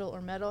stone, crystal,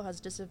 or metal has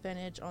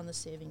disadvantage on the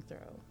saving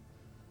throw.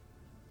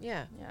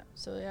 Yeah. Yeah,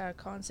 so a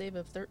con save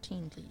of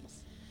 13,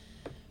 please.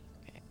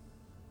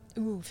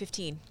 Ooh,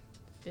 15.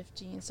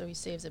 15, so he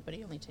saves it, but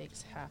he only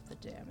takes half the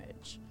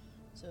damage.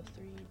 So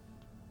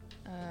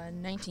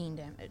 19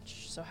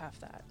 damage, so half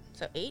that.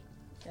 So 8?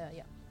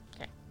 Yeah.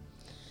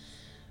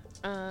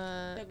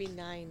 That'd be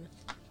 9.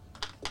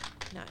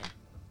 9.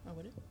 Oh,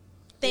 would it?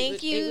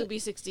 Thank you. It would be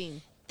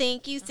 16.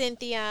 Thank you,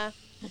 Cynthia.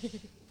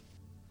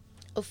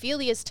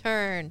 Ophelia's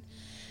turn.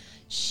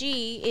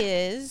 She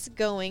is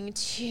going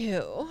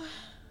to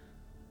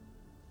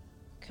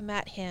come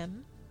at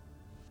him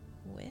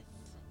with,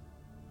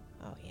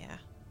 oh yeah,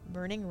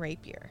 Burning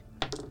Rapier.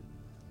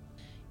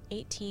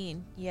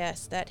 18.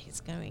 Yes, that is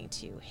going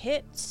to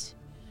hit. So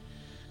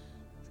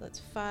that's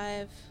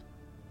 5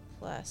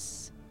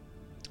 plus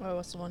Oh, I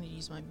also want to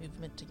use my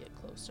movement to get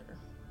closer.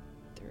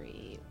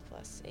 3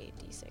 plus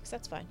 8d6.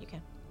 That's fine. You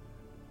can.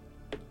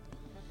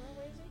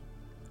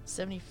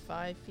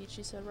 75 feet,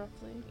 she said,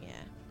 roughly. Yeah.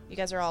 You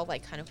guys are all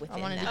like kind of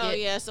within wanted to that. Oh get-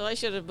 yeah, so I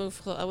should have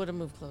moved. I would have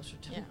moved closer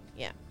to him.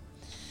 Yeah.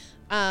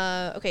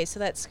 Yeah. Okay, so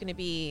that's going to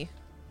be...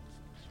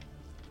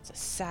 It's a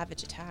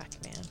savage attack,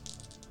 man.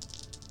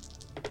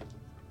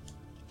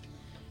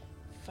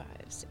 5,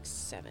 6,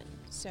 7.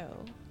 So...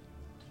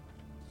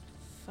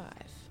 5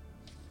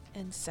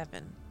 and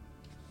 7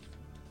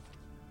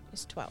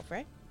 is 12,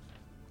 right?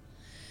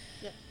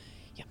 Yep.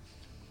 Yeah.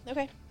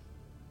 Okay.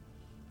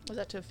 Was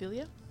that to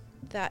Ophelia?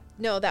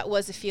 No, that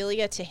was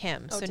Ophelia to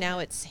him. Oh, so to now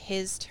him. it's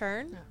his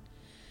turn.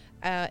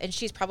 Yeah. And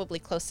she's probably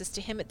closest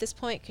to him at this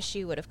point because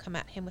she would have come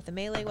at him with a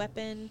melee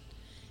weapon.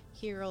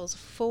 He rolls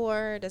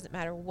 4. Doesn't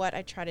matter what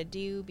I try to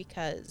do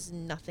because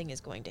nothing is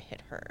going to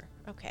hit her.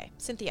 Okay.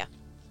 Cynthia.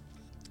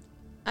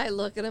 I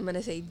look at him and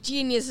I say,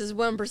 "Genius is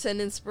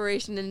 1%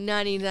 inspiration and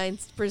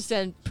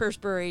 99%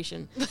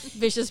 perspiration."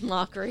 Vicious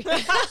mockery.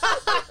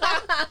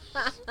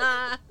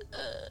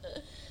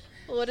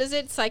 What is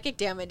it? Psychic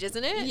damage,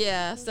 isn't it?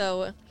 Yeah.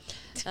 So,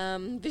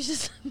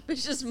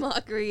 vicious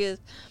mockery is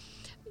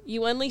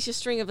you unleash a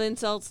string of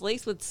insults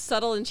laced with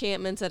subtle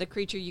enchantments at a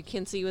creature you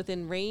can see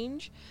within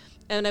range,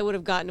 and I would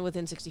have gotten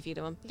within 60 feet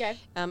of him. Okay.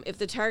 If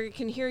the target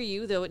can hear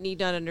you, though it need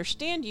not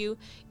understand you,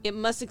 it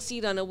must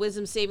succeed on a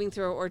wisdom saving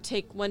throw or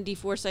take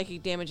 1d4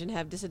 psychic damage and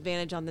have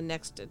disadvantage on the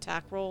next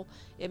attack roll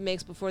it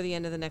makes before the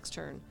end of the next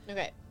turn.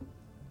 Okay.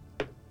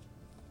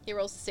 He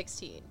rolls a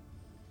 16.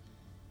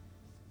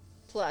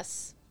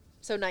 Plus,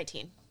 so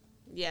 19.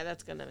 Yeah,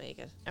 that's gonna make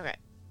it. Okay.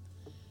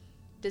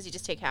 Does he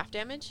just take half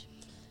damage?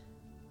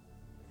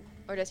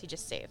 Or does he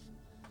just save?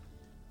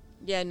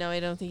 Yeah, no, I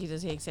don't think he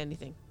takes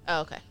anything.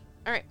 Oh, okay.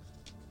 All right.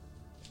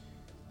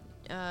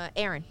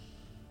 Aaron.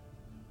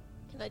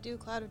 Can I do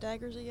Cloud of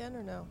Daggers again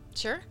or no?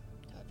 Sure.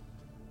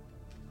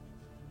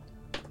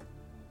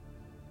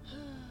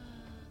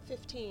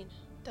 15.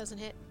 Doesn't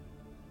hit.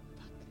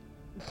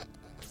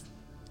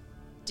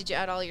 Did you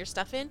add all your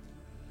stuff in?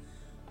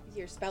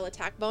 Your spell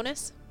attack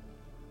bonus?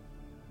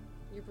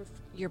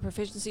 Your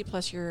proficiency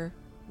plus your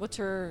what's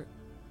her?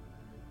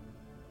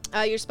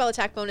 Your spell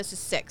attack bonus is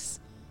 6.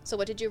 So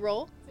what did you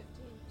roll?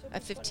 15. A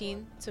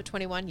 15, so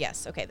 21.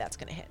 Yes. Okay, that's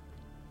going to hit.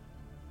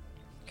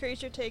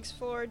 Creature takes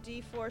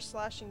 4d4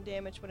 slashing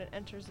damage when it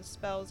enters the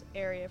spell's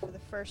area for the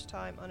first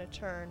time on a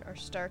turn or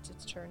starts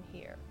its turn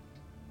here.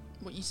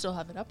 Well, you still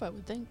have it up, I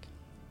would think.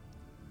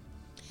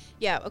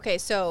 Yeah, okay,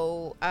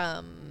 so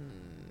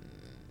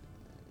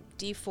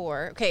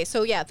D4. Okay,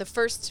 so yeah, the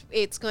first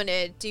it's going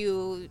to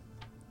do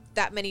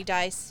that many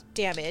dice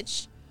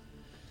damage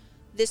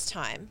this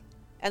time.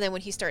 And then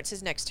when he starts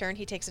his next turn,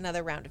 he takes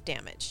another round of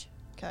damage.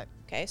 Okay.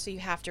 Okay, so you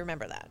have to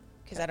remember that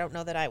because I don't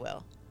know that I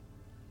will.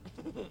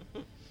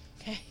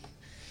 Okay.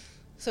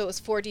 So it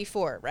was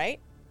 4d4, right?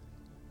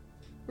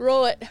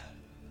 Roll it.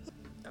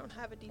 I don't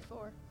have a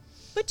d4.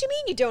 What do you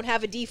mean you don't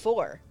have a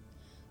D4?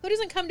 Who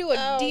doesn't come to a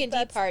Oh, D&D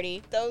that's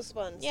party? Those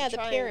ones. Yeah, the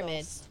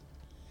pyramid.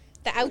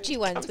 The ouchy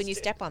ones when you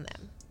step on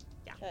them.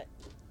 Okay.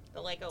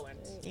 The Lego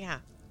ones. Yeah.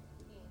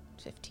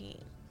 15.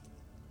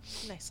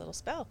 Nice little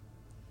spell.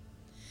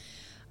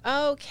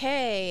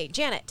 Okay,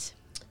 Janet.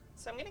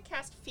 So I'm going to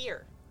cast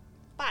Fear.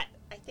 But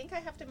I think I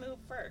have to move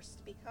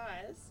first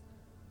because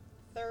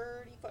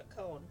 30-foot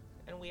cone.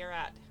 And we are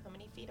at how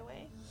many feet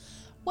away?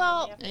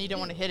 Well, And you don't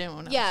want to hit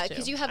anyone else, yeah, too.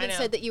 because you I haven't know.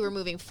 said that you were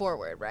moving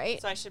forward,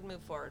 right? So I should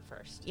move forward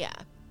first. Yeah.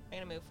 I'm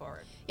going to move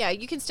forward. Yeah,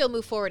 you can still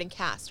move forward and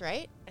cast,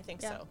 right? I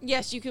think Yeah. so.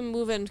 Yes, you can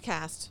move and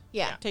cast.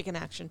 Yeah. Take an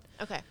action.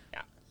 Okay.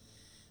 Yeah.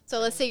 So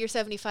let's say you're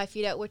 75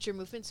 feet out. What's your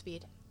movement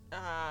speed?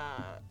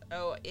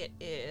 It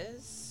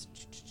is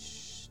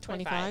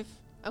 25.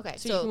 Okay,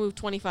 So, you can move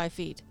 25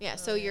 feet. yeah,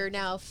 so you're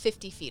now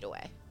 50 feet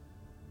away.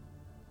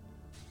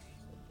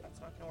 That's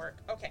not going to work.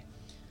 Okay.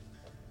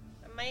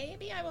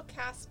 Maybe I will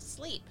cast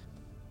Sleep.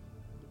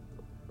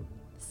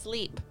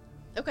 Sleep.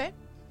 Okay.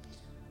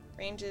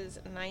 Range is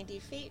 90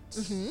 feet.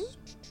 Mm-hmm.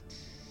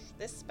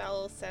 This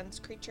spell sends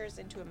creatures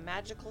into a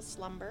magical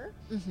slumber.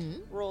 Mm-hmm.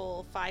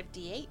 Roll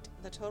 5d8.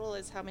 The total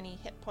is how many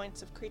hit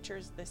points of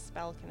creatures this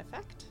spell can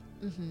affect.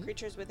 Mm-hmm.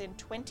 Creatures within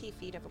 20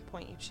 feet of a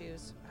point you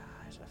choose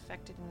is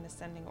affected in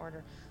ascending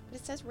order.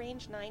 But it says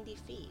range 90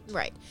 feet.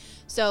 Right.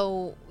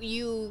 So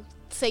you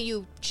say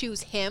you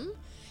choose him,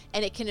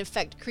 and it can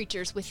affect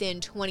creatures within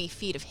 20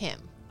 feet of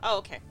him, Oh,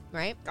 okay.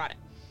 right? Got it.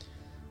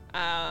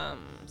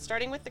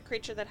 Starting with the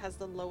creature that has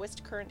the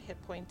lowest current hit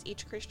points,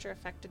 each creature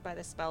affected by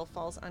the spell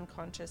falls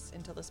unconscious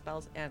until the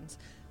spell ends.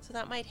 So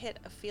that might hit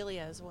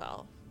Ophelia as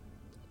well.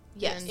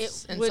 Yes. And It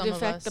s- and would some of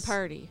affect the us-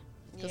 party.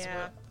 'Cause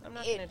Yeah, I'm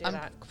not it- going to do I'm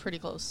that. pretty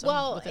close. So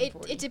Well, within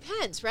 40. it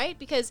depends, right?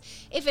 Because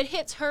if it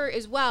hits her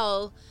as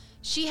well,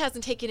 she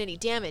hasn't taken any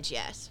damage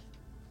yet,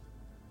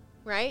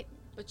 right?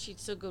 But she'd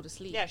still go to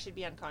sleep. Yeah, she'd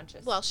be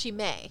unconscious. Well, she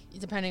may.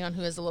 Depending on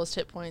who has the lowest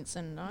hit points,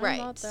 and I'm Right.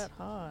 not that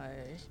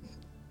high,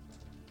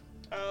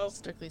 Oh,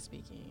 strictly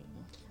speaking.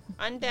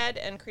 undead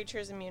and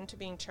creatures immune to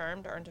being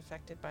charmed aren't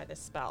affected by this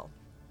spell.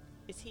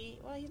 Is he?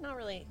 Well, he's not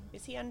really.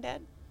 Is he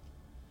undead?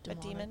 A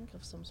demon? Demonic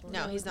of some sort.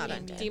 No, he's not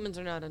Demons- undead. Demons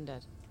are not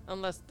undead.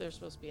 Unless they're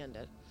supposed to be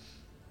undead.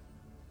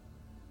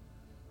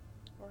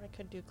 Or I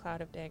could do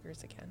Cloud of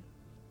Daggers again.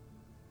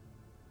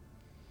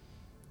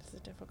 This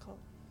is difficult.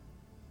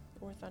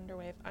 Or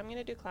Thunderwave. I'm going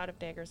to do Cloud of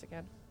Daggers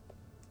again.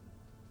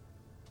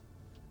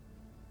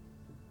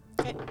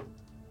 Okay.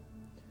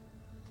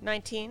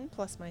 19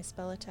 plus my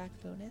spell attack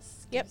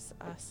bonus Yep. gives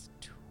us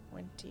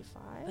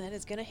 25. That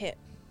is going to hit.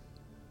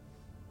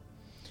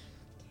 Okay,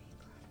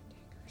 Cloud of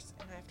Daggers.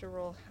 And I have to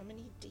roll how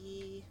many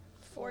D4s?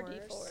 4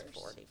 D4s.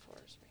 4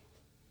 D4s, right.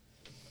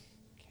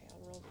 Okay, I'll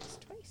roll these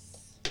twice.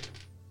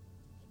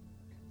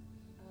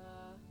 So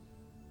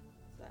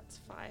that's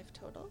 5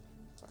 total,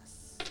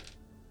 plus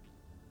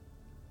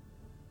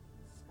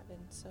 7.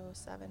 So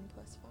 7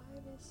 plus 5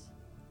 is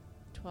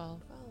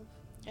 12.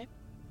 12.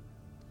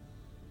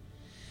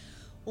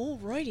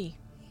 Alrighty.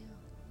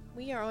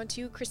 We are on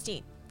to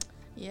Christine.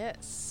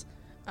 Yes.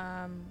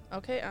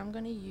 Okay, I'm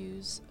gonna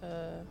use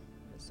what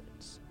is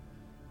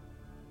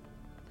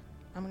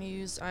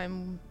it?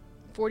 I'm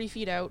 40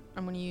 feet out.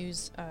 I'm gonna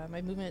use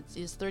my movement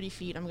is 30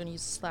 feet. I'm gonna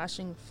use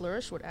slashing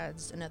flourish, which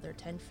adds another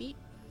 10 feet.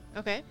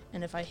 Okay.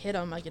 And if I hit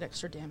him, I get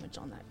extra damage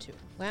on that too.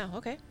 Wow,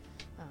 okay.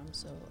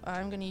 So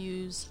I'm gonna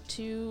use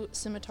 2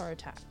 scimitar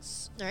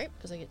attacks All right.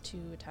 because I get 2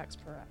 attacks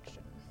per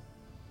action.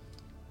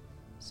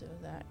 So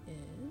that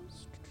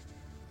is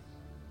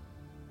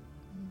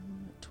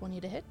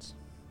 20 to hit.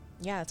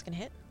 Yeah, that's going to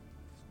hit.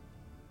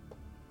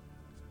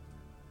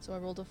 So I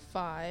rolled a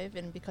 5,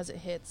 and because it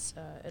hits,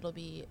 it'll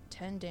be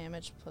 10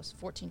 damage plus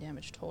 14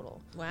 damage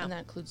total. Wow. And that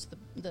includes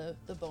the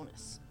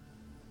bonus.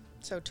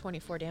 So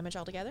 24 damage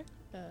altogether?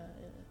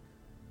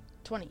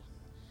 20.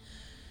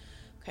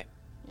 Okay.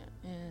 Yeah,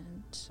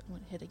 and I'm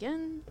going to hit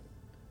again.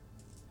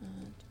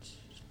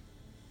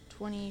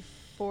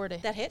 24 to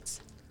That hits.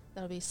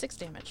 That'll be 6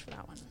 damage for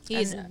that one. He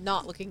is And,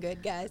 not looking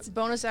good, guys.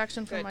 bonus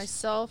action for Good.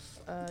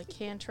 myself,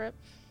 cantrip,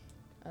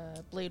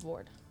 Blade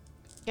Ward.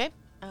 Okay.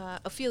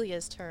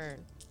 Ophelia's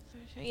turn.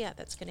 Yeah,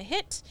 that's going to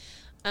hit.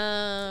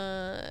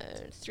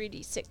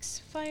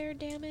 3d6 fire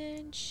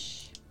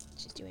damage.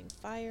 She's doing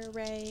Fire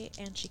Ray,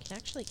 and she can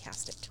actually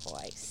cast it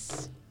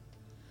twice.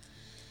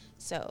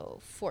 So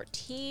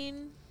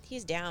 14.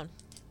 He's down.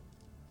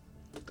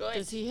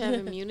 Does he have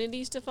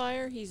immunities to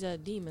fire? He's a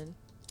demon.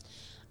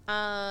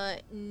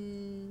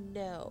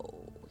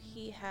 No.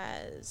 He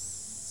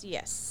has...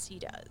 Yes, he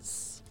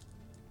does.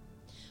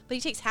 But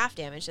he takes half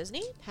damage, doesn't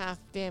he? Half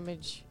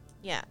damage.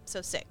 Yeah,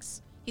 so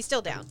 6. He's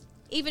still down.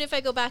 Even if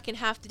I go back and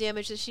half the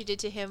damage that she did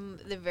to him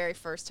the very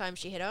first time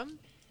she hit him,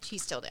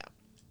 he's still down.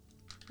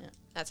 Yeah.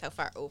 That's how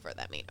far over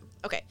that made him.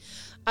 Okay.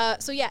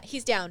 So yeah,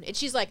 he's down. And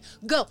she's like,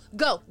 go,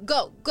 go,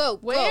 go, go,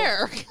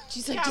 Where? go.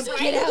 She's like, Yeah, just right.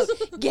 get out,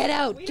 get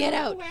out, We get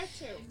don't know out. where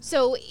to.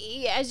 So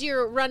as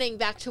you're running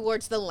back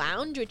towards the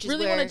lounge, which is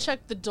Really where... want to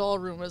check the doll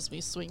room as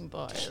we swing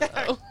by,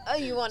 though. Oh,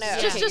 you want to...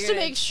 Just to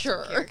make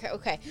sure.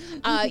 Okay.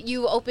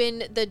 You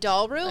open the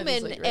doll room, That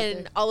is, and, like, right and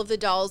there. all of the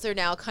dolls are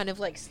now kind of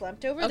like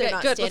slumped over. Okay, They're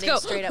not good, let's standing go.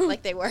 straight up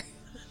like they were.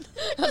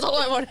 That's all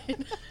I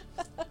wanted.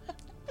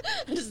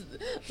 Just,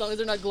 as long as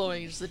they're not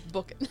glowing, just like,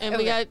 book it. And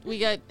we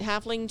got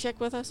halfling chick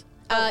with us.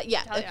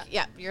 Yeah, hell yeah.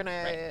 yeah. You're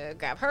gonna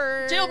grab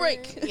her.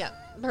 Jailbreak. Yeah,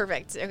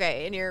 perfect.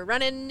 Okay, and you're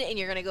running, and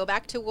you're gonna go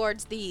back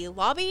towards the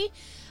lobby.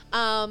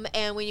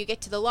 And when you get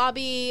to the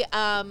lobby,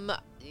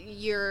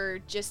 you're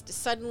just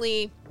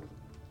suddenly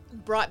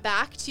brought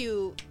back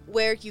to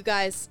where you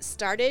guys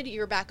started.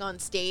 You're back on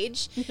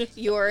stage.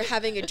 You're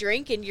having a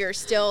drink, and you're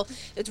still.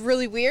 It's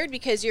really weird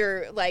because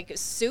your like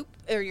soup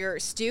or your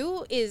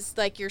stew is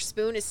like your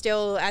spoon is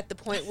still at the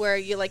point where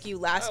you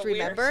last Oh, weird.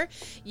 remember.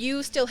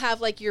 You still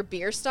have like your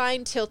beer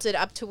stein tilted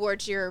up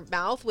towards your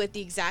mouth with the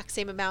exact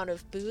same amount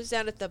of booze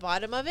down at the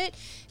bottom of it,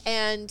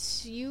 and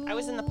you. I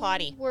was in the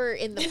potty. Were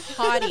in the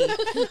potty.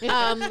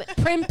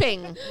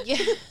 Primping. Yeah,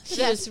 She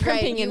that's was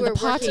primping right. You in were the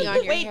potty. working on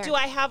your Wait, hair. do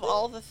I have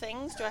all the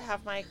things? Do I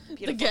have my The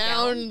beautiful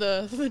gown,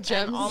 the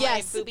gems. all my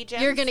Yes, booby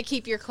gems? you're gonna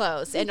keep your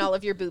clothes and all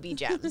of your booby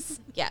gems.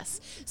 Yes,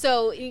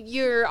 so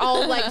you're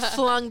all like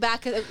flung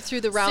back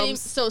through the realms,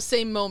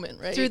 Same moment,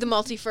 right? through the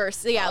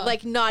multiverse. Yeah,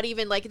 like not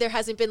even like there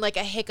hasn't been like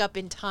a hiccup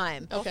in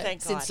time. Oh,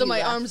 thank Since God. So you my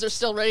left. arms are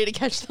still ready to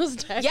catch those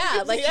daggers.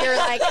 Yeah, like you're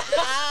like,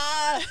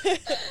 ah.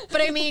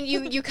 But I mean,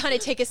 you kind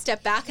of take a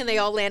step back and they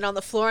all land on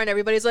the floor and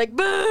everybody's like,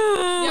 boo!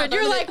 and but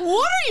you're I'm like,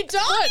 what are you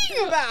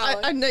talking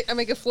about? I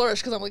make a flourish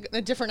because I'm like in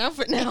a different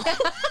outfit now.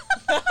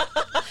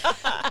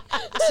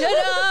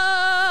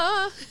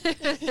 Ta-da!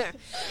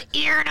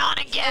 You're not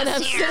a guest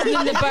I'm here. sitting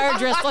in the bar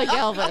dressed like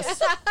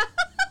Elvis.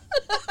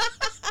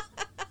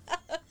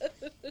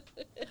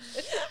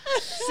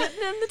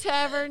 Sitting in the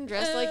tavern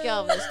dressed like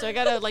Elvis. Do I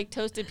got a like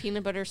toasted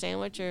peanut butter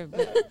sandwich or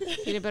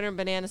peanut butter and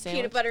banana sandwich?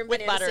 Peanut butter and With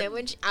banana butter.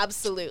 sandwich?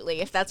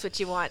 Absolutely. If that's what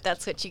you want,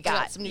 that's what you Got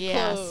got. some new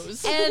Yes.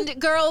 clothes. And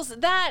girls,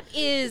 that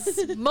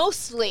is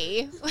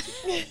mostly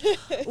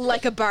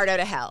like a bard out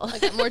of hell. I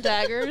got more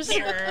daggers.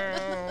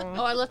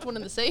 Oh, I left one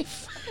in the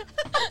safe.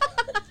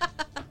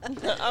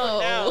 Oh,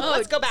 no.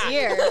 Let's go back.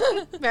 Dear.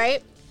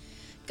 Right?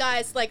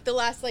 Guys, like the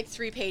last like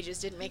 3 pages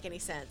didn't make any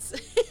sense.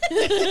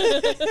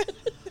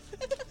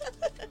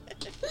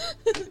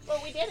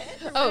 Well, we did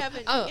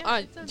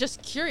it.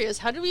 Just curious.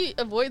 How do we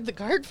avoid the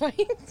guard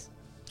fight?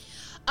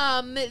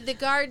 The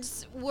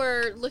guards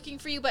were looking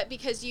for you, but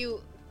because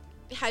you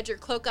had your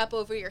cloak up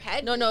over your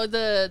head. No,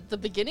 the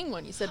beginning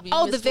one. You said we.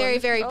 Oh, the missed very,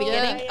 one. very Oh,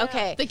 beginning. yeah. Yeah.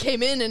 Okay. They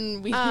came in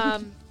and we.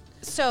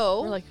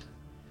 So we're like,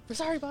 we're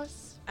sorry,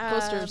 boss. Um,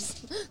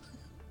 Coasters.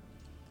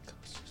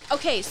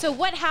 okay, so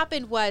what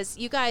happened was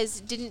you guys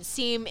didn't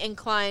seem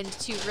inclined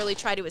to really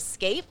try to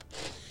escape.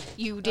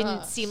 You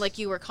didn't seem like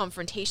you were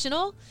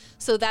confrontational.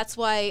 So that's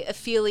why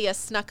Ophelia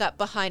snuck up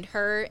behind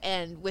her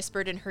and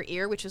whispered in her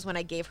ear, which was when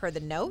I gave her the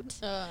note.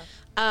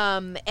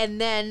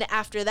 And then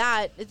after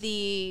that,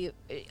 the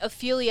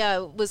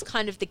Ophelia was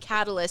kind of the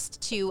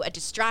catalyst to a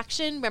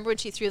distraction. Remember when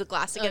she threw the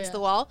glass against yeah. the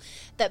wall?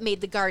 That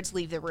made the guards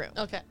leave the room.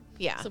 Okay.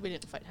 Yeah. So we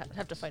didn't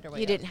have to fight our way.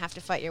 You out. didn't have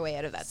to fight your way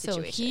out of that So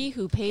situation. he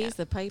who pays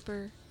the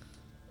piper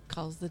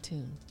calls the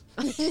tune.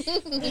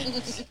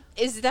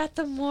 Is that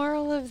the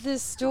moral of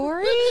this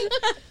story?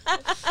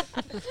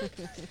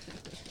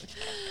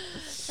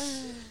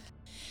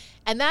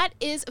 And that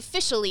is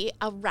officially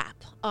a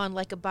wrap on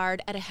Like a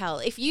Bard at a Hell.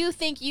 If you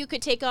think you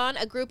could take on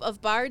a group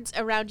of bards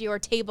around your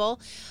table,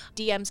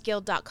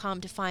 dmsguild.com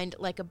to find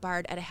Like a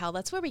Bard at a Hell.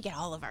 That's where we get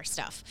all of our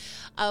stuff.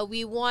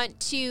 We want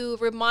to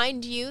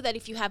remind you that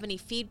if you have any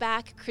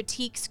feedback,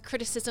 critiques,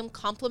 criticism,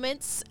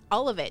 compliments,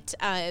 all of it,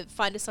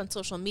 find us on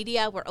social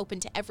media. We're open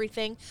to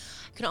everything.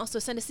 You can also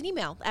send us an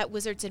email at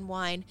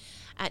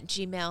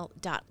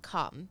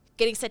wizardsandwine@gmail.com.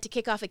 getting set to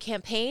kick off a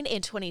campaign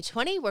in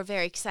 2020. We're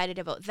very excited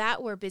about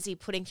that. We're busy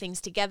putting things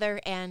together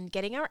and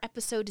getting our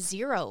episode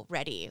 0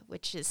 ready,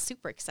 which is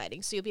super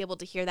exciting. So you'll be able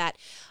to hear that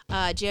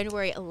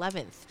January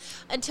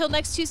 11th. Until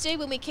next Tuesday,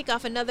 when we kick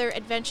off another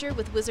adventure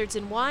with Wizards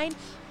and Wine,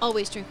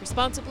 always drink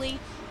responsibly,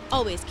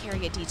 always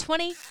carry a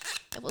D20,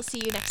 and we'll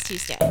see you next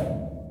Tuesday.